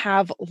you're going to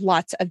have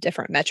lots of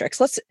different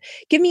metrics. Let's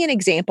give me an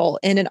example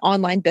in an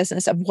online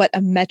business of what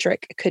a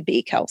metric could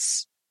be,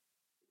 Kels.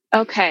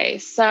 Okay.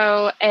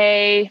 So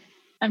I'm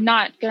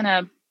not going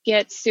to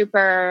get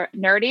super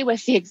nerdy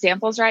with the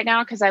examples right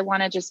now because I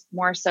want to just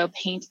more so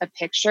paint a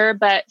picture,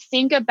 but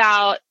think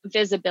about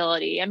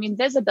visibility. I mean,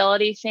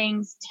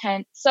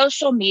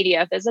 social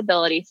media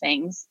visibility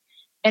things,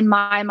 in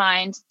my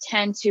mind,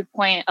 tend to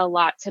point a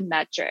lot to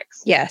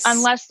metrics. Yes.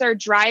 Unless they're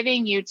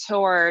driving you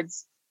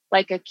towards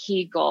like a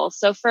key goal.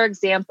 So for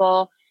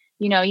example,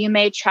 you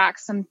may track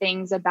some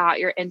things about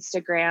your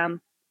Instagram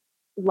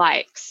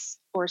likes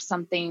or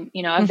something,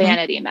 a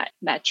vanity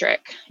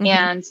metric. Mm-hmm.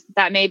 And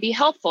that may be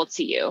helpful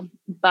to you,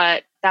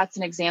 but that's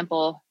an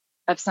example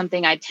of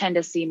something I tend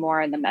to see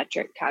more in the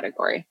metric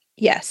category.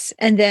 Yes.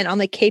 And then on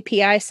the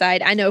KPI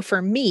side, I know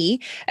for me,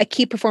 a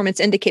key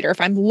performance indicator,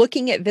 if I'm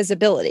looking at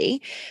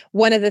visibility,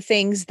 one of the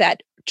things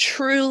that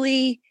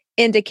truly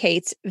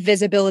indicates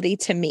visibility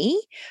to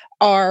me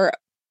are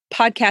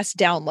podcast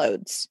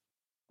downloads.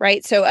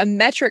 right? So a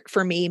metric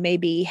for me may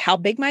be how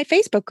big my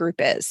Facebook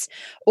group is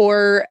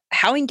or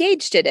how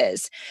engaged it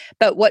is.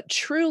 But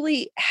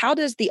how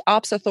does the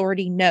ops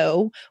authority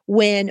know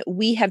when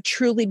we have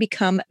truly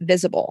become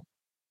visible?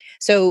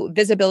 So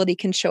visibility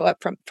can show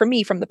up for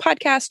me from the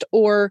podcast,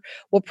 or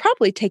we'll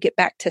probably take it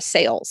back to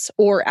sales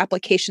or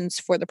applications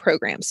for the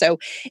program. So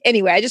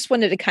anyway, I just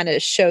wanted to kind of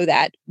show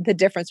that the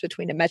difference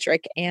between a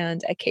metric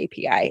and a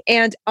KPI.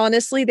 And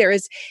honestly,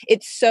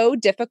 it's so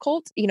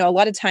difficult. A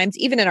lot of times,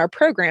 even in our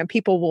program,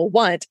 people will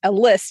want a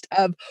list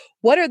of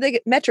what are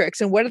the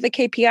metrics and what are the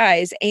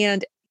KPIs.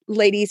 And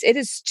ladies, it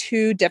is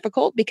too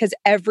difficult because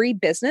every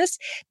business,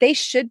 they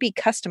should be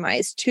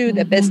customized to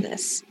the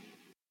business.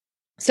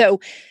 So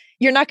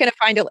you're not going to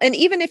find and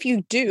even if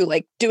you do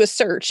a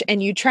search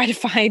and you try to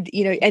find,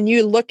 and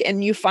you look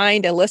and you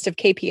find a list of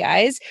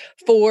KPIs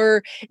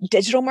for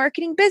digital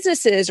marketing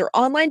businesses or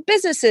online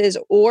businesses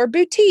or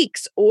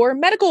boutiques or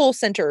medical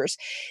centers,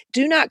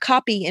 do not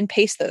copy and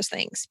paste those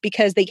things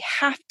because they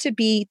have to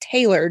be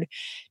tailored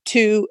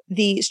to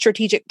the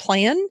strategic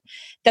plan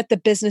that the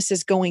business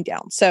is going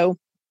down. So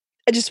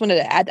I just wanted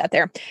to add that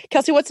there.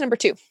 Kelsy, what's number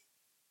 2?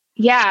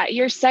 Yeah,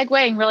 you're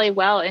segueing really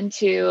well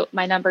into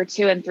my number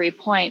 2 and 3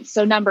 points.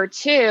 So number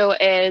 2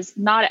 is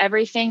not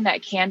everything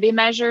that can be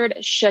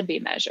measured should be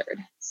measured.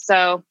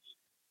 So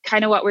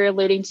kind of what we were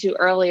alluding to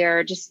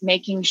earlier, just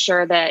making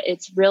sure that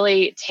it's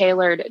really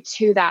tailored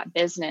to that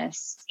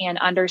business and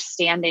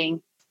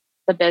understanding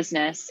the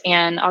business.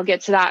 And I'll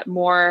get to that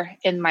more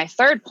in my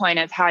 3rd point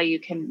of how you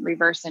can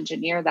reverse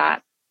engineer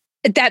that.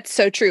 That's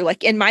so true.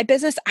 Like in my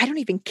business, I don't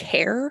even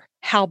care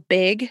how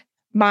big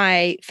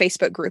my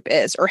Facebook group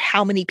is or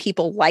how many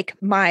people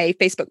like my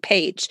Facebook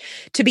page.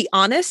 To be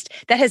honest,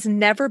 that has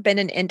never been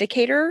an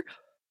indicator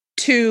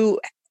to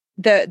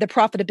the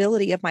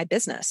profitability of my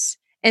business.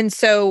 And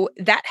so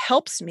that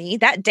helps me,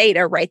 that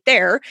data right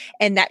there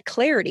and that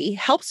clarity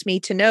helps me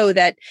to know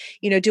that,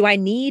 do I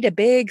need a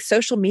big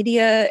social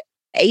media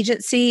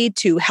agency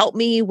to help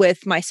me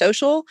with my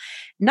social?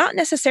 Not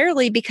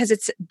necessarily,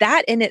 because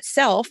that in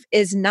itself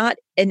is not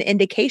an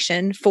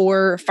indication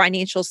for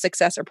financial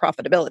success or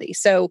profitability.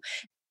 So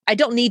I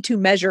don't need to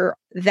measure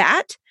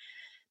that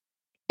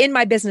in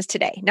my business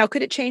today. Now,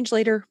 could it change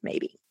later?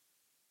 Maybe.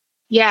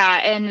 Yeah.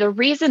 And the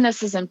reason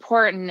this is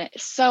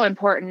so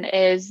important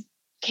is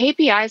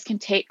KPIs can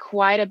take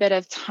quite a bit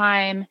of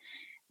time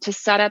to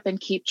set up and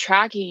keep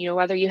tracking,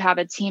 whether you have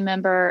a team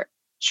member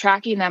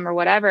tracking them or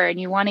whatever, and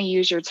you want to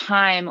use your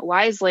time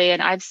wisely.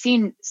 And I've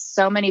seen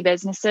so many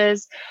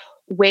businesses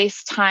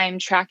waste time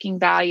tracking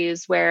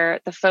values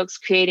where the folks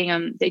creating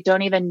them, they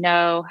don't even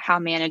know how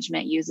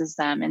management uses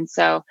them. And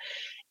so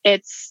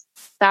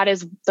that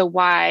is the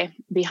why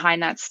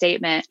behind that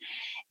statement.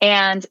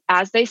 And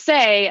as they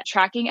say,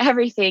 tracking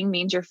everything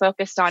means you're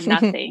focused on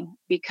nothing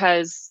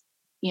because,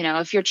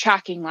 if you're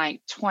tracking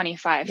like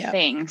 25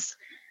 things,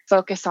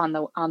 focus on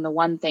the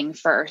one thing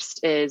first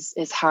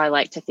is how I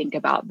like to think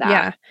about that.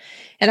 Yeah.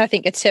 And I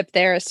think a tip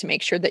there is to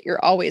make sure that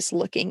you're always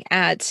looking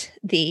at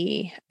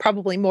the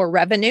probably more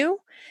revenue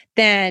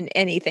than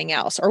anything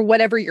else or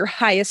whatever your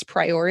highest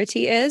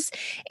priority is.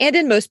 And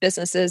in most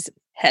businesses,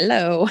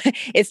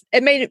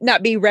 it may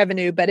not be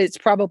revenue, but it's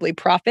probably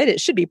profit.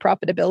 It should be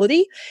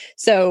profitability.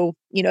 So,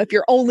 if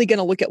you're only going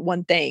to look at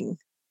one thing,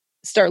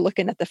 start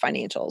looking at the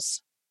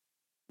financials.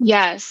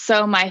 Yes.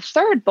 So my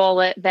 3rd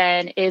bullet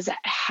then is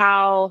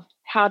how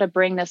to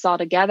bring this all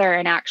together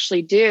and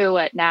actually do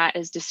what Nat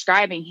is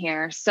describing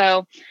here.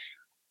 So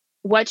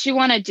what you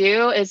want to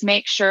do is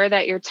make sure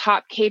that your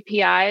top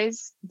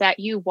KPIs that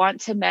you want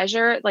to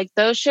measure,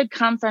 those should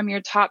come from your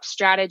top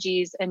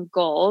strategies and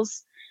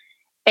goals,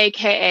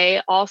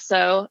 AKA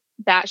also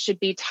that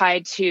should be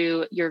tied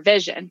to your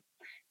vision.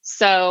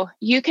 So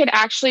you can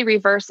actually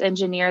reverse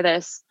engineer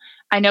this.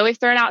 I know we've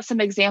thrown out some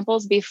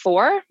examples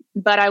before,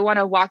 but I want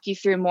to walk you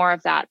through more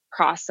of that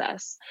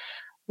process.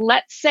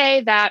 Let's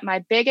say that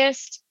my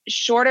biggest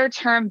shorter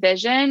term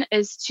vision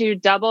is to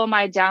double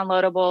my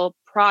downloadable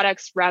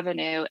products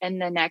revenue in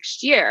the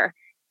next year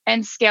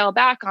and scale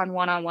back on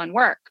one-on-one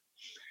work.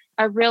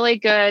 A really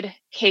good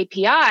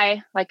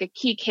KPI, like a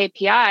key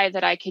KPI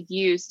that I could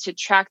use to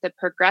track the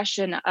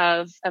progression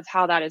of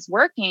how that is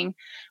working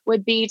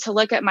would be to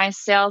look at my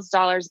sales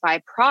dollars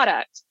by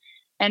product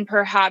and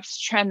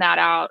perhaps trend that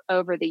out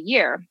over the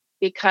year.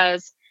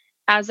 Because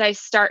as I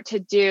start to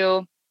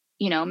do,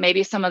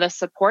 maybe some of the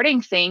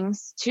supporting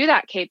things to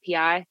that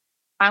KPI,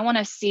 I want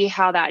to see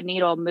how that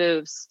needle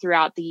moves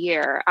throughout the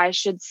year. I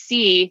should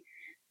see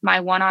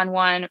my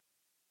one-on-one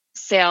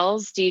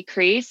sales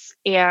decrease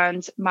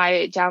and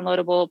my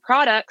downloadable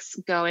products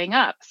going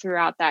up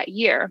throughout that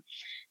year.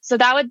 So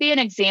that would be an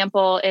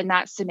example in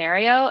that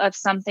scenario of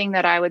something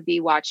that I would be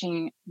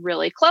watching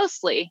really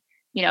closely,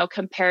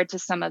 compared to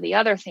some of the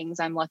other things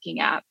I'm looking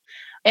at.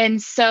 And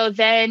so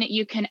then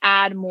you can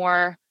add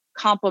more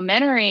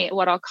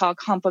what I'll call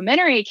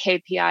complementary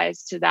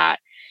KPIs to that.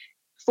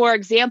 For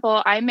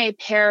example, I may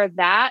pair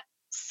that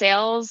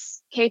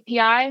sales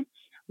KPI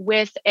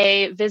with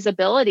a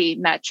visibility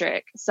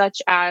metric,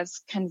 such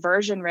as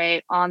conversion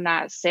rate on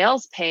that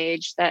sales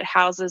page that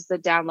houses the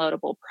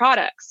downloadable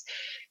products.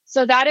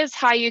 So that is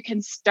how you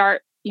can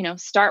start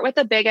with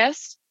the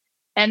biggest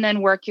and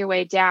then work your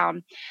way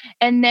down.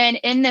 And then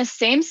in this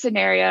same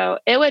scenario,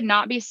 it would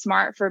not be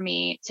smart for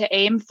me to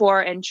aim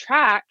for and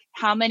track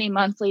how many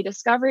monthly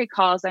discovery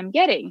calls I'm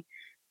getting,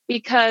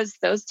 because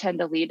those tend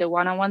to lead to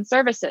one-on-one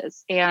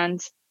services. And,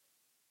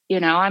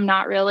 I'm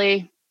not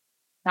really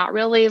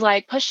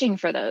like pushing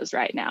for those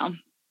right now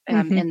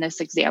in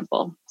this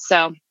example.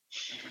 So,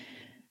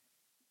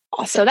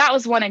 awesome. So that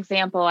was one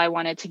example I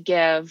wanted to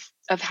give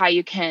of how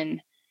you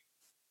can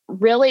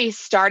really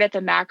start at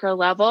the macro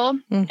level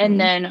and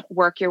then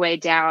work your way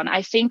down.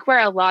 I think where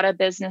a lot of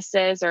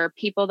businesses or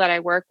people that I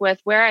work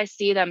with, where I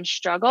see them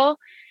struggle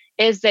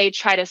is they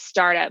try to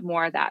start at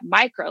more that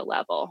micro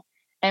level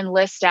and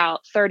list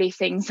out 30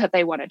 things that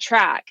they want to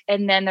track.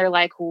 And then they're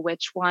like, well,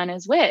 which one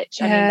is which?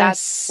 Yes. I mean,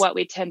 that's what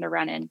we tend to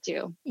run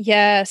into.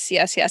 Yes.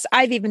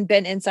 I've even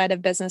been inside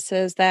of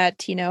businesses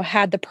that,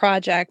 had the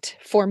project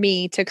for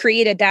me to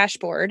create a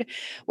dashboard,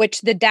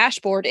 which the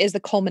dashboard is the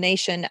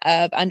culmination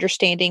of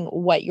understanding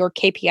what your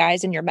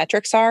KPIs and your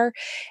metrics are.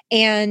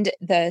 And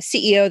the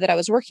CEO that I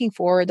was working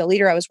for, the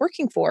leader I was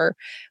working for,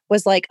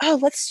 was like, oh,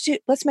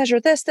 let's measure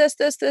this.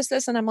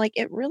 And I'm like,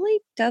 it really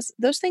does.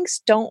 Those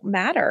things don't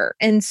matter.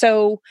 And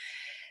so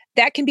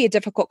that can be a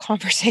difficult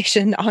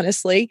conversation,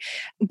 honestly,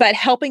 but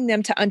helping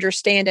them to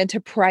understand and to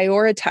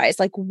prioritize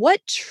like what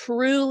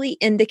truly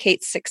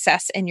indicates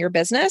success in your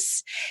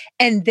business,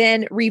 and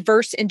then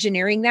reverse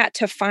engineering that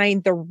to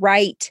find the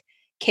right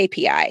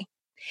KPI.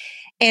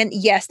 And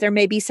yes, there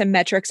may be some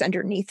metrics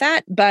underneath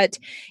that, but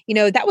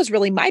that was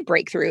really my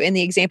breakthrough in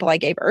the example I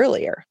gave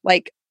earlier.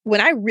 Like,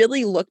 when I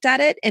really looked at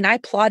it and I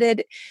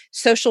plotted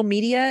social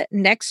media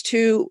next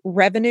to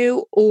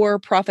revenue or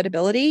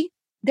profitability,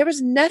 there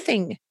was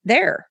nothing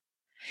there.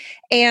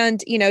 And,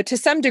 to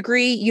some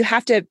degree, you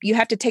have to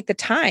take the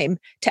time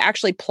to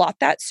actually plot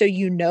that so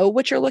you know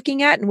what you're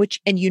looking at and what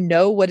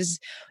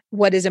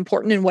is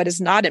important and what is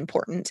not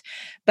important.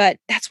 But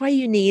that's why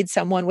you need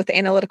someone with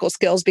analytical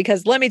skills,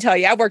 because let me tell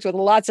you, I've worked with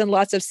lots and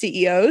lots of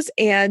CEOs,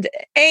 and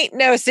ain't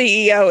no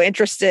CEO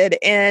interested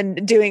in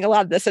doing a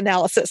lot of this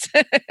analysis.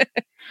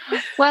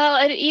 Well,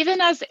 and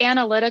even as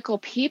analytical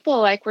people,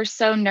 like, we're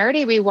so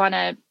nerdy, we want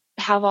to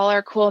have all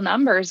our cool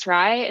numbers,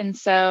 right? And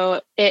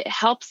so it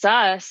helps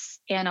us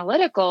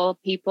analytical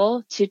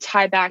people to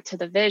tie back to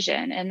the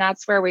vision. And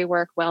that's where we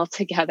work well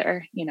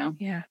together.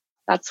 Yeah.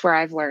 That's where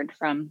I've learned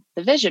from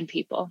the vision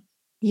people.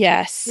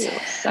 Yes,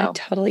 I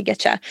totally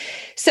get you.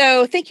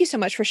 So thank you so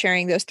much for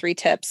sharing those 3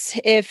 tips.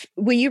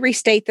 Will you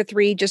restate the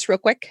 3 just real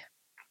quick?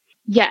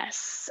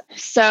 Yes.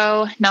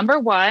 So number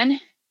 1,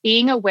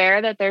 being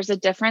aware that there's a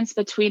difference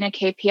between a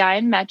KPI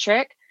and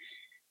metric.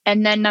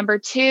 And then number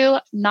 2,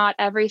 not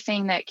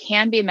everything that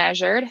can be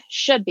measured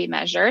should be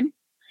measured.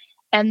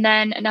 And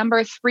then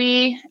number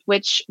 3,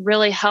 which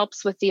really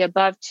helps with the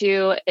above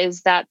 2,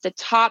 is that the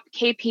top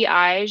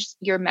KPIs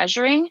you're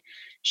measuring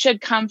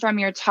should come from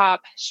your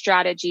top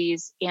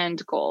strategies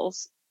and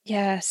goals.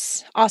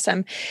 Yes.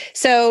 Awesome.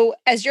 So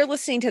as you're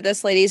listening to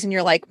this, ladies, and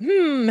you're like,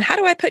 how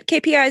do I put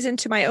KPIs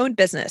into my own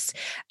business?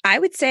 I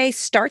would say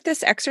start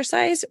this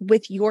exercise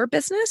with your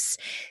business.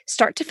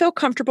 Start to feel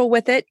comfortable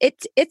with it.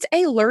 It's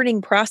a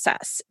learning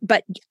process,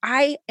 but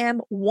I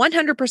am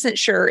 100%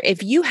 sure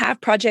if you have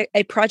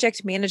a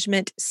project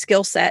management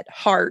skill set,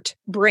 heart,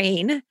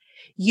 brain,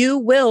 you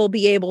will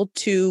be able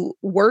to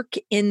work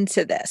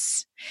into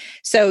this.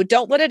 So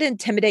don't let it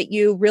intimidate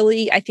you.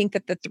 Really, I think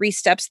that the 3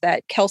 steps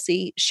that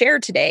Kelsy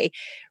shared today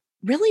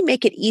really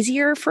make it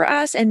easier for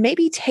us and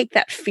maybe take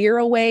that fear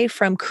away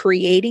from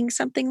creating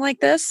something like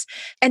this.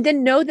 And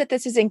then know that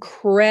this is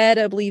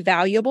incredibly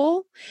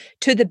valuable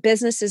to the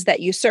businesses that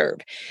you serve.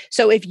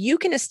 So if you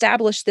can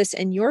establish this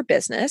in your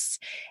business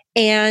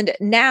and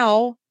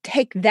now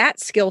take that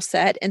skill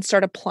set and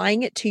start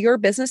applying it to your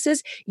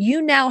businesses,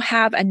 you now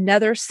have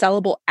another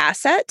sellable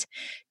asset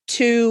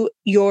to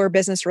your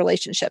business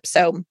relationship.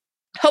 So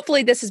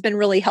hopefully this has been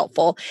really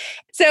helpful.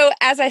 So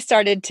as I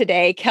started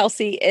today,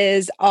 Kelsy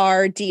is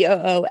our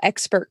DOO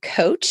expert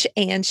coach,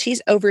 and she's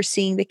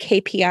overseeing the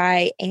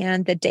KPI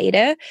and the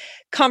data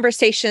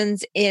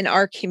conversations in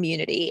our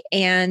community.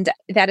 And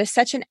that is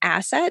such an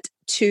asset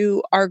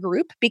to our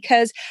group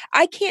because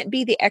I can't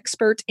be the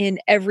expert in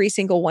every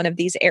single one of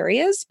these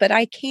areas, but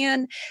I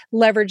can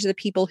leverage the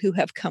people who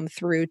have come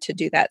through to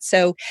do that.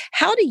 So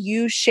how do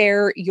you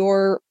share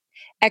your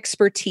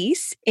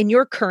expertise in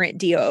your current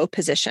DOO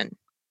position?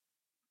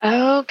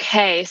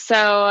 Okay,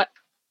 so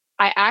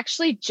I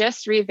actually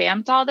just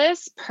revamped all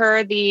this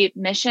per the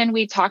mission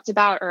we talked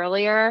about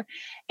earlier.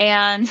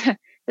 And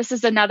this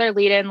is another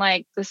lead in,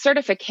 like, the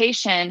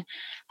certification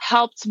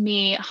helped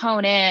me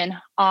hone in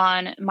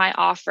on my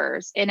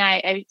offers. And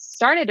I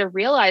started to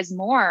realize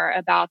more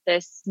about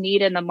this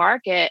need in the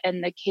market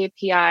and the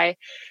KPI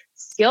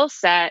skill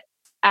set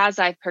as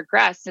I've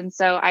progressed. And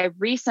so I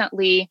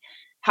recently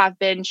have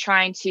been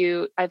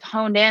I've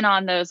honed in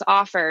on those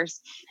offers.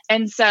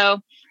 And so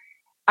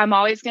I'm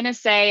always going to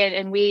say,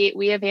 and we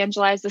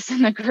evangelize this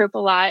in the group a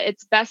lot,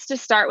 it's best to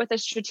start with a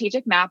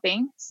strategic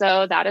mapping.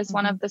 So that is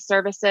one of the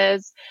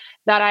services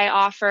that I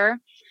offer.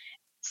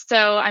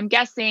 So I'm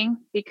guessing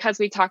because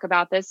we talk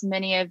about this,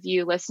 many of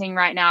you listening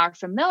right now are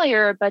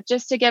familiar, but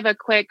just to give a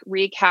quick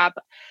recap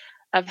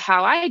of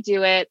how I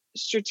do it,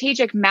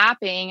 strategic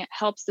mapping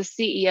helps the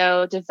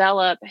CEO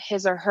develop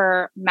his or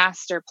her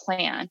master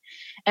plan.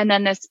 And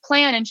then this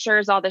plan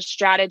ensures all the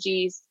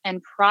strategies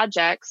and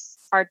projects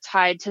are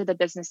tied to the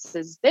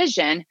business's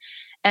vision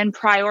and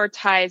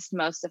prioritized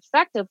most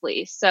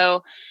effectively.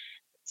 So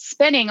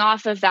spinning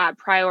off of that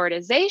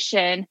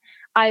prioritization,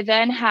 I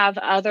then have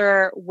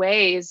other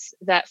ways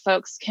that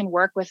folks can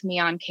work with me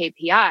on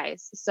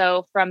KPIs.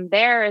 So from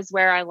there is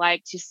where I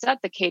like to set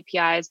the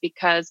KPIs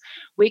because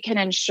we can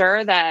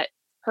ensure that,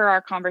 per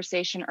our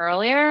conversation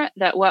earlier,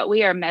 that what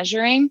we are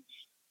measuring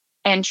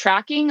and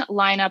tracking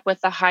line up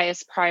with the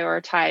highest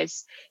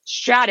prioritized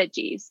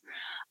strategies.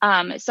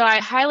 So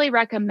I highly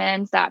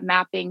recommend that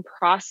mapping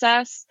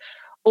process,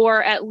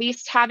 or at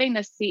least having the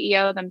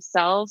CEO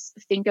themselves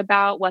think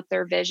about what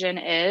their vision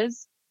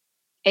is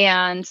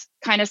and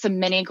kind of some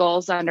mini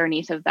goals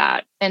underneath of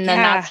that. And then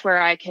that's where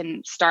I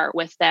can start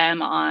with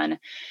them on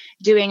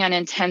doing an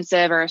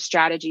intensive or a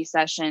strategy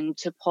session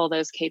to pull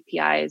those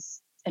KPIs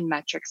and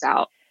metrics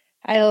out.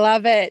 I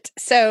love it.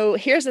 So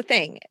here's the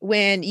thing.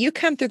 When you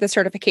come through the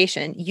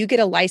certification, you get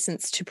a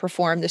license to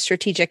perform the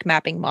strategic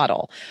mapping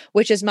model,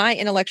 which is my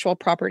intellectual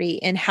property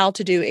in how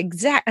to do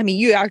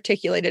you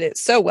articulated it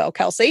so well,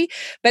 Kelsy,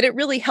 but it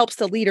really helps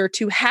the leader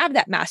to have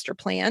that master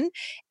plan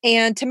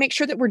and to make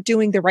sure that we're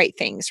doing the right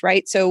things,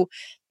 right? So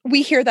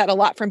we hear that a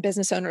lot from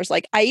business owners.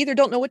 Like, I either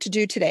don't know what to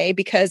do today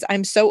because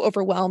I'm so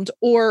overwhelmed,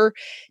 or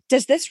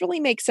does this really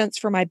make sense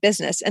for my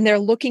business? And they're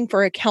looking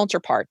for a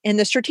counterpart. And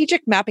the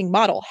strategic mapping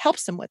model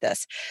helps them with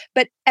this.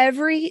 But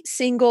every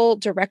single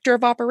director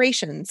of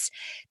operations,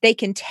 they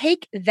can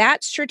take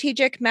that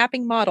strategic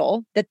mapping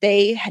model that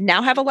they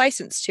now have a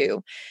license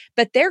to,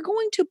 but they're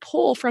going to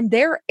pull from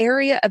their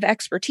area of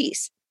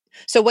expertise.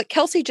 So what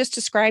Kelsy just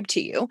described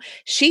to you,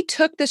 she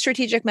took the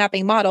strategic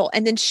mapping model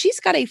and then she's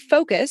got a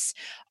focus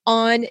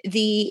on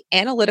the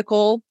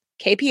analytical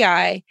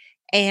KPI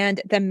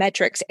and the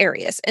metrics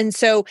areas. And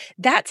so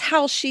that's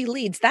how she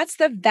leads. That's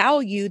the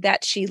value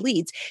that she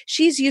leads.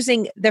 She's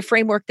using the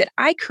framework that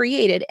I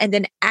created and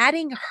then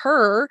adding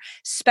her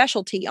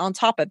specialty on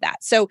top of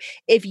that. So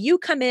if you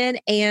come in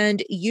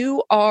and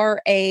you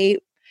are a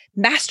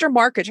master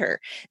marketer,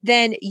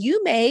 then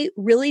you may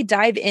really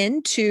dive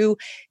into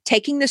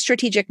taking the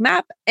strategic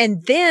map.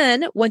 And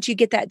then once you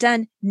get that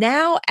done,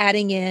 now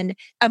adding in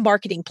a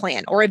marketing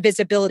plan or a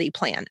visibility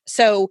plan.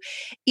 So,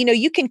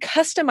 you can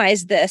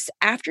customize this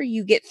after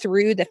you get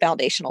through the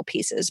foundational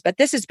pieces. But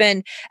this has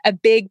been a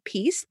big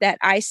piece that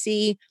I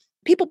see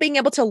people being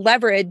able to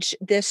leverage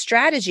this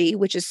strategy,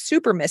 which is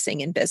super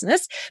missing in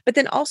business, but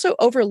then also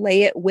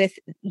overlay it with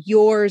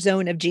your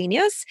zone of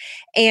genius.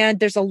 And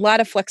there's a lot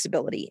of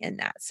flexibility in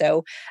that.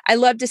 So I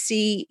love to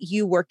see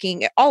you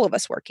working, all of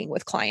us working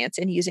with clients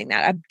and using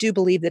that. I do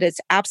believe that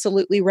it's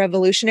absolutely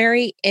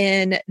revolutionary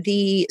in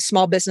the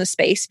small business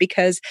space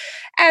because,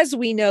 as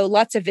we know,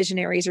 lots of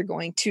visionaries are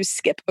going to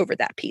skip over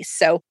that piece.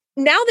 So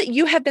now that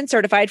you have been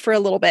certified for a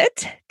little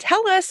bit,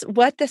 tell us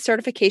what the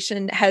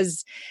certification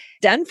has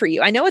done for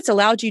you. I know it's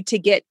allowed you to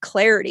get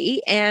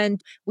clarity,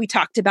 and we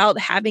talked about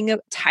having a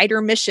tighter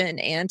mission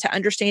and to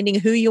understanding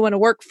who you want to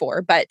work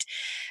for,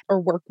 or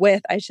work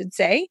with, I should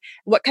say,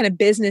 what kind of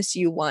business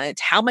you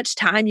want, how much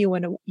time you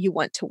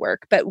want to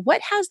work. But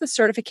what has the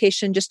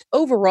certification just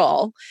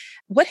overall,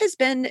 what has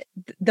been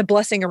the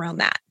blessing around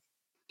that?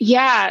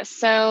 Yeah,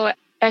 so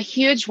a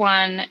huge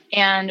one.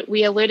 And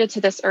we alluded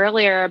to this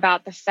earlier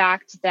about the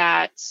fact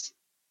that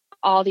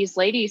all these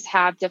ladies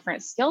have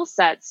different skill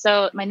sets.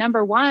 So my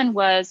number one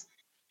was,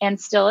 and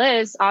still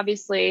is,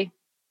 obviously,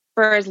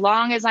 for as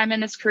long as I'm in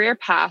this career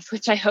path,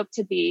 which I hope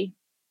to be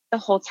the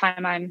whole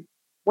time I'm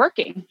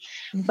working,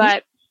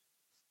 but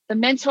the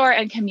mentor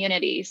and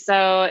community.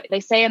 So they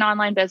say in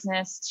online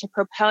business, to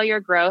propel your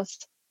growth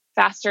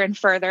faster and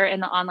further in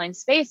the online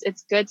space,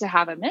 it's good to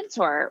have a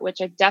mentor, which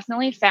I've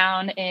definitely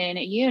found in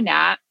you,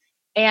 Nat.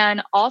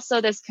 And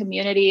also this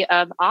community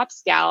of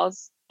ops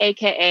gals,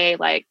 AKA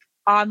like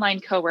online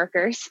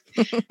coworkers,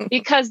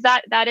 because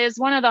that is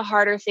one of the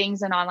harder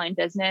things in online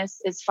business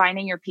is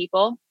finding your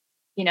people.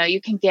 You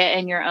can get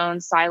in your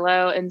own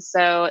silo. And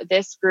so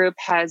this group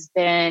has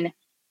been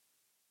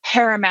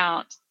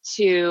paramount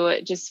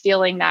to just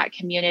feeling that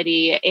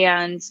community.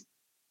 And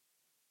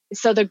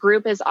so the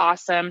group is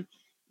awesome.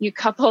 You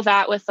couple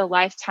that with the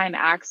lifetime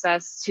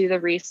access to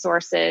the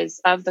resources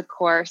of the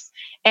course.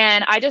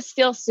 And I just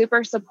feel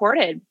super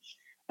supported.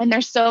 And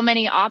there's so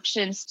many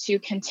options to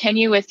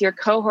continue with your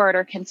cohort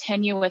or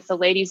continue with the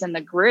ladies in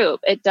the group.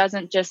 It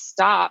doesn't just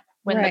stop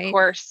when the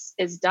course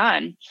is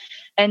done.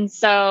 And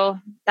so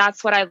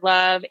that's what I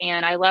love.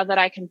 And I love that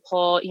I can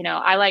pull,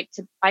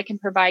 I can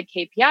provide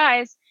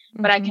KPIs,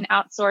 but I can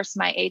outsource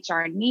my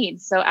HR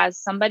needs. So as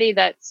somebody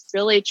that's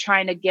really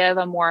trying to give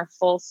a more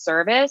full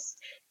service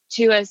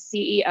to a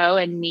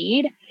CEO in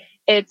need,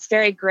 it's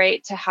very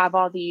great to have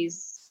all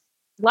these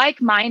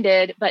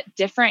like-minded but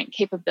different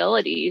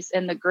capabilities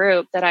in the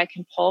group that I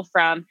can pull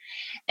from.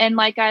 And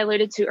like I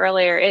alluded to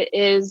earlier, it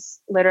is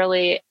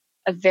literally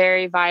a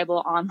very viable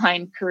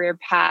online career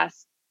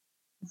path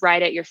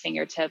right at your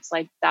fingertips.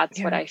 Like that's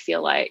what I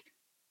feel like.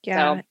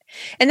 Yeah. So.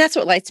 And that's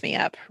what lights me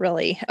up,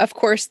 really. Of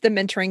course, the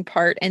mentoring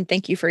part, and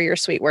thank you for your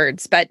sweet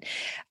words. But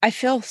I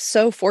feel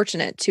so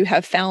fortunate to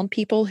have found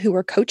people who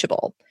are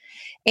coachable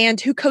and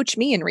who coach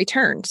me in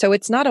return. So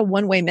it's not a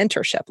one-way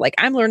mentorship. Like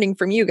I'm learning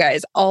from you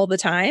guys all the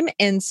time.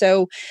 And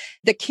so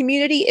the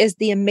community is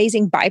the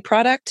amazing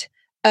byproduct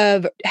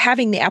of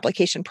having the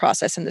application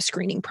process and the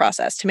screening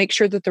process to make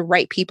sure that the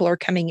right people are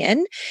coming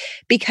in,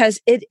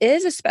 because it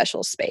is a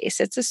special space.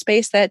 It's a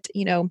space that,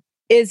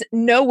 is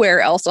nowhere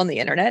else on the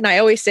internet. And I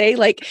always say,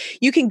 like,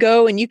 you can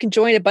go and you can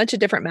join a bunch of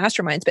different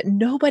masterminds, but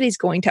nobody's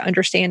going to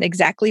understand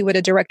exactly what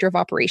a director of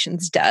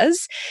operations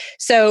does.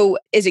 So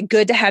is it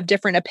good to have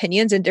different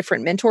opinions and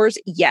different mentors?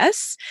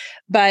 Yes.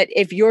 But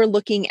if you're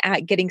looking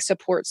at getting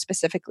support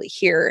specifically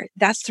here,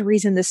 that's the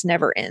reason this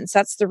never ends.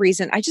 That's the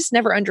reason I just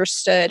never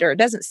understood, or it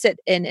doesn't sit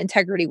in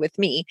integrity with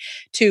me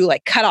to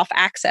like cut off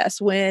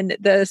access when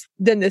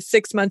the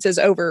 6 months is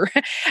over.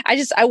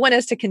 I want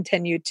us to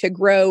continue to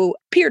grow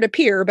peer to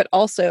peer, but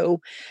also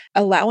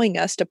allowing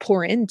us to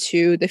pour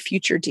into the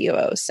future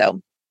DOOs.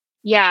 So,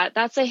 yeah,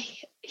 that's a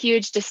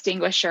huge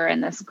distinguisher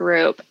in this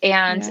group.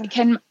 And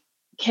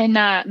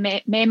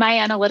may my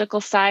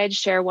analytical side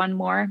share one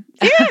more?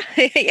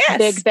 Yes.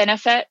 Big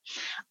benefit.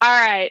 All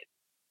right.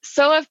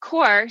 So of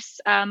course,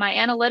 my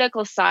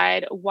analytical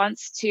side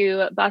wants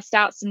to bust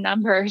out some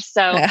numbers.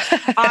 So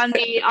on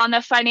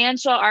the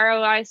financial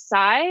ROI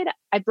side,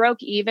 I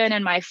broke even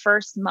in my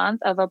first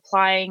month of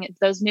applying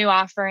those new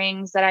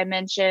offerings that I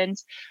mentioned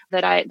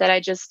that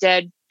I just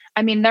did.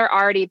 I mean, they're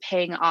already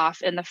paying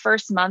off. In the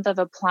first month of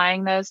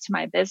applying those to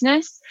my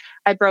business,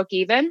 I broke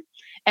even.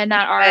 And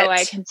that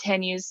ROI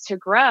continues to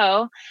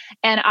grow.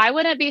 And I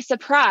wouldn't be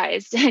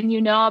surprised,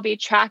 and I'll be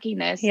tracking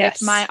this,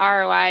 if my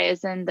ROI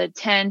is in the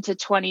 $10,000 to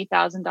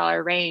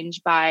 $20,000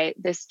 range by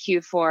this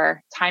Q4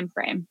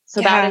 timeframe.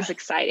 So that is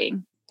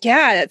exciting.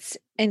 Yeah, that's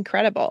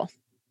incredible.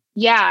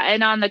 Yeah.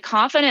 And on the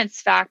confidence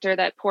factor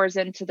that pours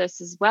into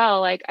this as well,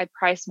 like I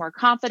price more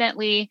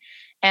confidently.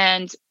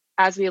 And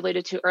as we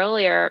alluded to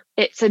earlier,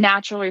 it's a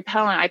natural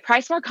repellent. I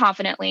price more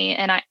confidently,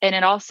 and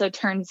it also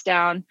turns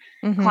down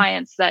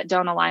clients that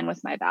don't align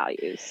with my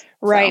values.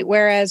 Right. So.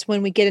 Whereas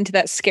when we get into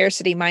that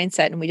scarcity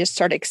mindset and we just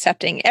start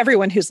accepting,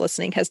 everyone who's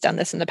listening has done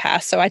this in the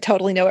past, so I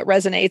totally know it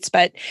resonates.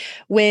 But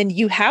when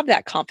you have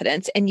that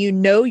confidence and you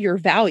know your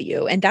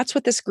value, and that's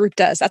what this group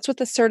does, that's what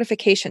the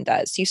certification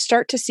does. You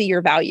start to see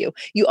your value.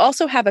 You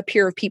also have a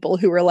peer of people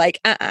who are like,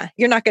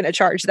 you're not going to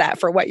charge that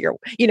for what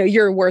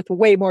you're worth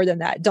way more than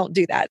that. Don't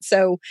do that.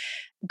 So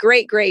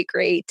great, great,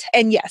 great.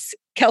 And yes,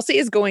 Kelsy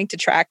is going to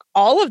track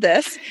all of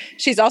this.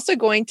 She's also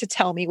going to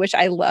tell me, which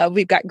I love.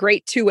 We've got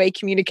great two-way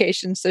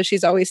communication. So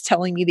she's always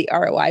telling me the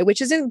ROI, which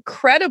is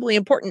incredibly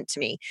important to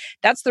me.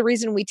 That's the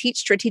reason we teach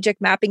strategic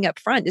mapping up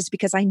front, is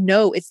because I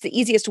know it's the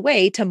easiest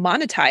way to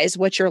monetize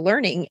what you're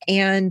learning.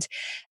 And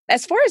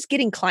as far as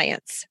getting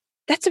clients,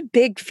 that's a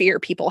big fear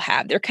people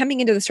have. They're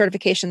coming into the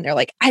certification. They're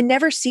like, I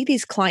never see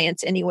these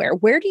clients anywhere.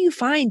 Where do you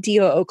find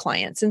DOO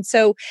clients? And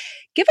so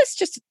give us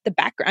just the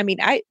background. I mean,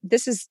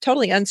 this is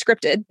totally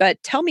unscripted,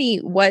 but tell me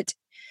what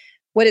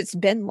it's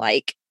been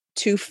like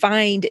to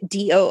find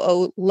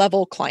DOO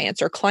level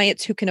clients or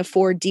clients who can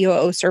afford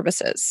DOO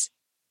services.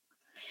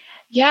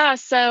 Yeah.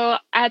 So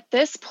at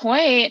this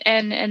point,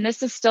 and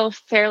this is still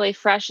fairly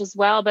fresh as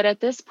well, but at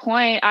this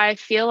point, I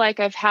feel like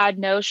I've had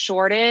no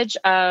shortage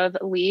of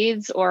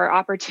leads or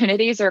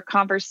opportunities or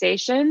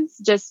conversations,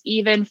 just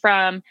even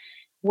from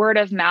word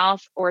of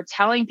mouth or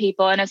telling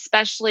people, and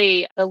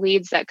especially the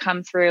leads that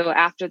come through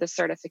after the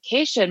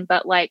certification.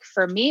 But like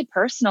for me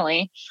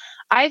personally,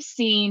 I've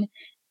seen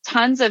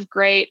tons of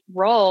great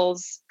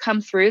roles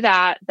come through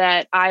that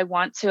I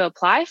want to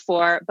apply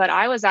for, but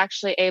I was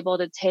actually able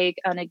to take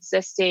an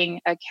existing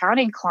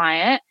accounting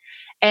client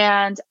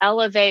and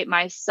elevate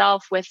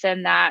myself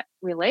within that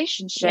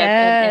relationship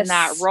and in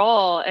that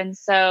role. And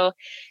so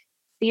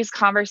these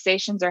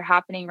conversations are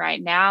happening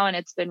right now, and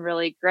it's been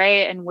really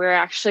great. And we're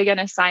actually going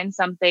to sign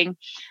something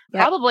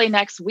probably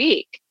next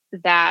week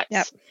that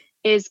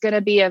is going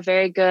to be a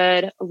very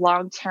good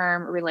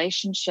long-term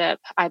relationship,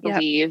 I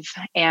believe.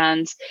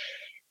 And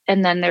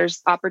then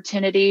there's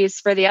opportunities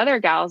for the other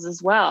gals as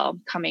well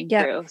coming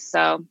through.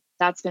 So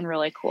that's been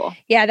really cool.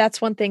 Yeah, that's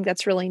one thing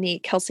that's really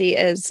neat, Kelsy,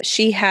 is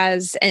she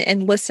has,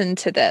 and listen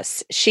to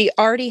this, she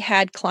already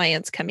had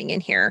clients coming in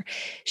here.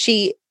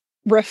 She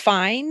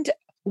refined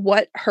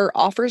what her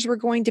offers were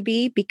going to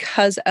be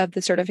because of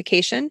the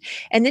certification.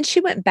 And then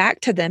she went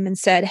back to them and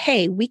said,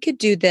 hey, we could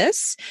do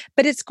this,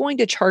 but it's going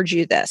to charge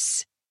you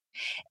this.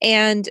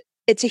 And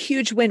it's a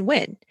huge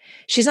win-win.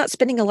 She's not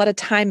spending a lot of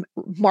time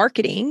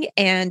marketing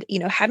and,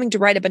 having to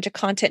write a bunch of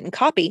content and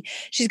copy.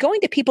 She's going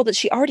to people that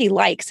she already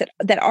likes,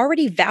 that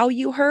already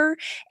value her.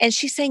 And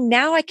she's saying,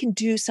 now I can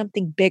do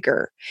something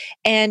bigger,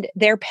 and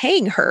they're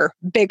paying her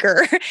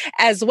bigger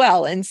as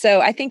well. And so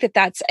I think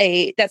that's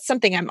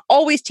something I'm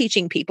always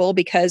teaching people,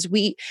 because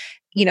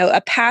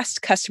a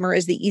past customer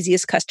is the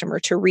easiest customer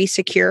to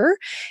resecure.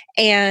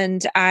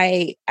 And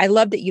I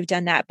love that you've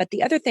done that. But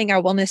the other thing I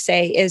want to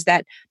say is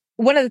that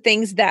one of the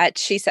things that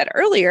she said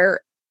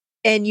earlier,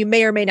 and you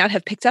may or may not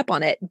have picked up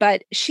on it,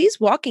 but she's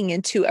walking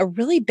into a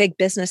really big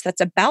business that's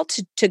about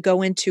to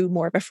go into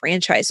more of a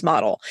franchise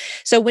model.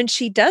 So when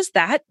she does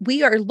that,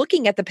 we are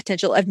looking at the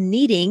potential of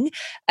needing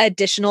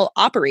additional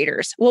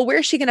operators. Well, where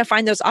is she going to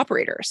find those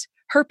operators?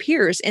 Her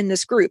peers in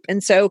this group.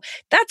 And so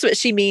that's what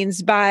she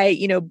means by,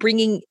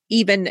 bringing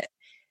even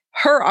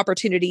her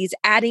opportunities,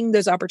 adding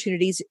those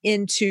opportunities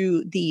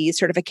into the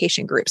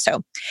certification group.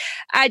 So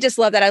I just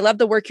love that. I love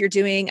the work you're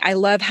doing. I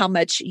love how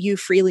much you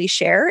freely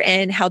share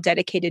and how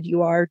dedicated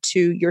you are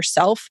to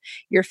yourself,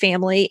 your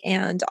family,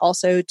 and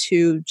also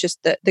to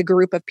just the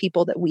group of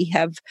people that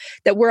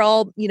we're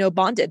all,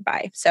 bonded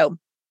by. So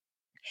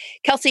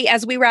Kelsy,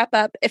 as we wrap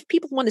up, if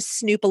people want to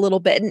snoop a little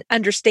bit and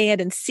understand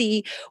and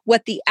see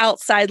what the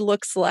outside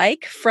looks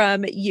like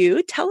from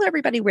you, tell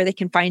everybody where they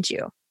can find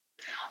you.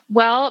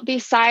 Well,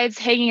 besides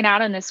hanging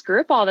out in this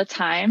group all the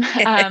time,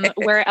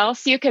 where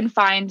else you can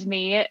find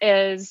me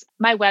is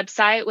my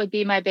website would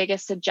be my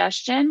biggest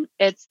suggestion.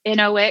 It's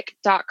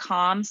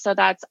Innowik.com. So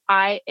that's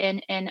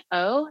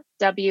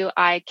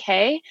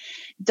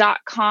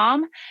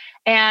INNOWIK.com.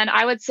 And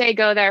I would say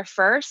go there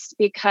first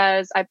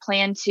because I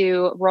plan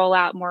to roll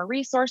out more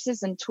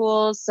resources and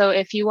tools. So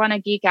if you want to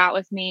geek out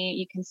with me,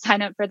 you can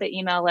sign up for the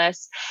email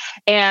list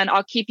and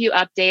I'll keep you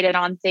updated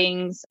on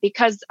things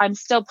because I'm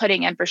still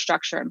putting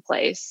infrastructure in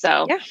place.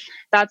 So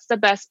that's the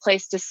best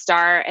place to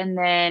start. And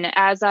then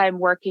as I'm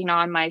working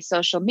on my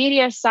social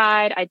media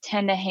side, I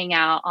tend to hang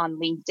out on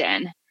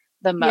LinkedIn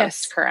the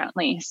most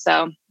currently.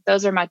 So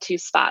those are my two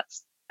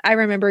spots. I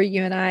remember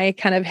you and I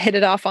kind of hit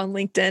it off on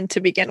LinkedIn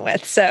to begin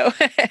with. So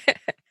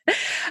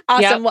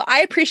awesome. Yep. Well, I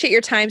appreciate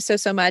your time so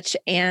much.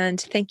 And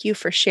thank you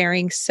for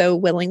sharing so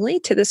willingly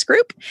to this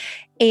group.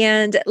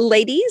 And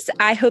ladies,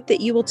 I hope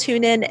that you will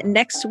tune in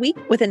next week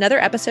with another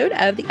episode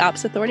of the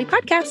Ops Authority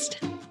Podcast.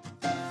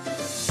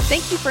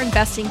 Thank you for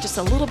investing just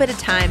a little bit of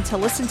time to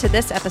listen to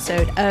this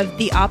episode of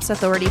the Ops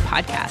Authority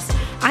Podcast.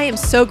 I am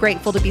so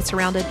grateful to be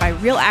surrounded by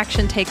real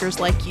action takers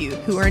like you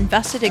who are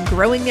invested in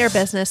growing their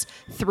business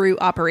through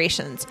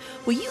operations.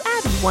 Will you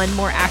add one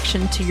more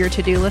action to your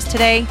to-do list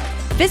today?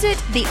 Visit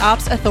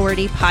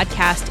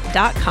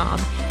theopsauthoritypodcast.com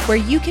where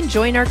you can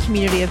join our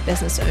community of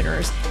business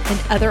owners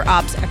and other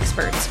ops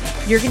experts.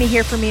 You're going to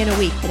hear from me in a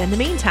week, but in the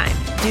meantime,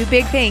 do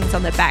big things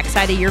on the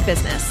backside of your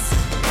business.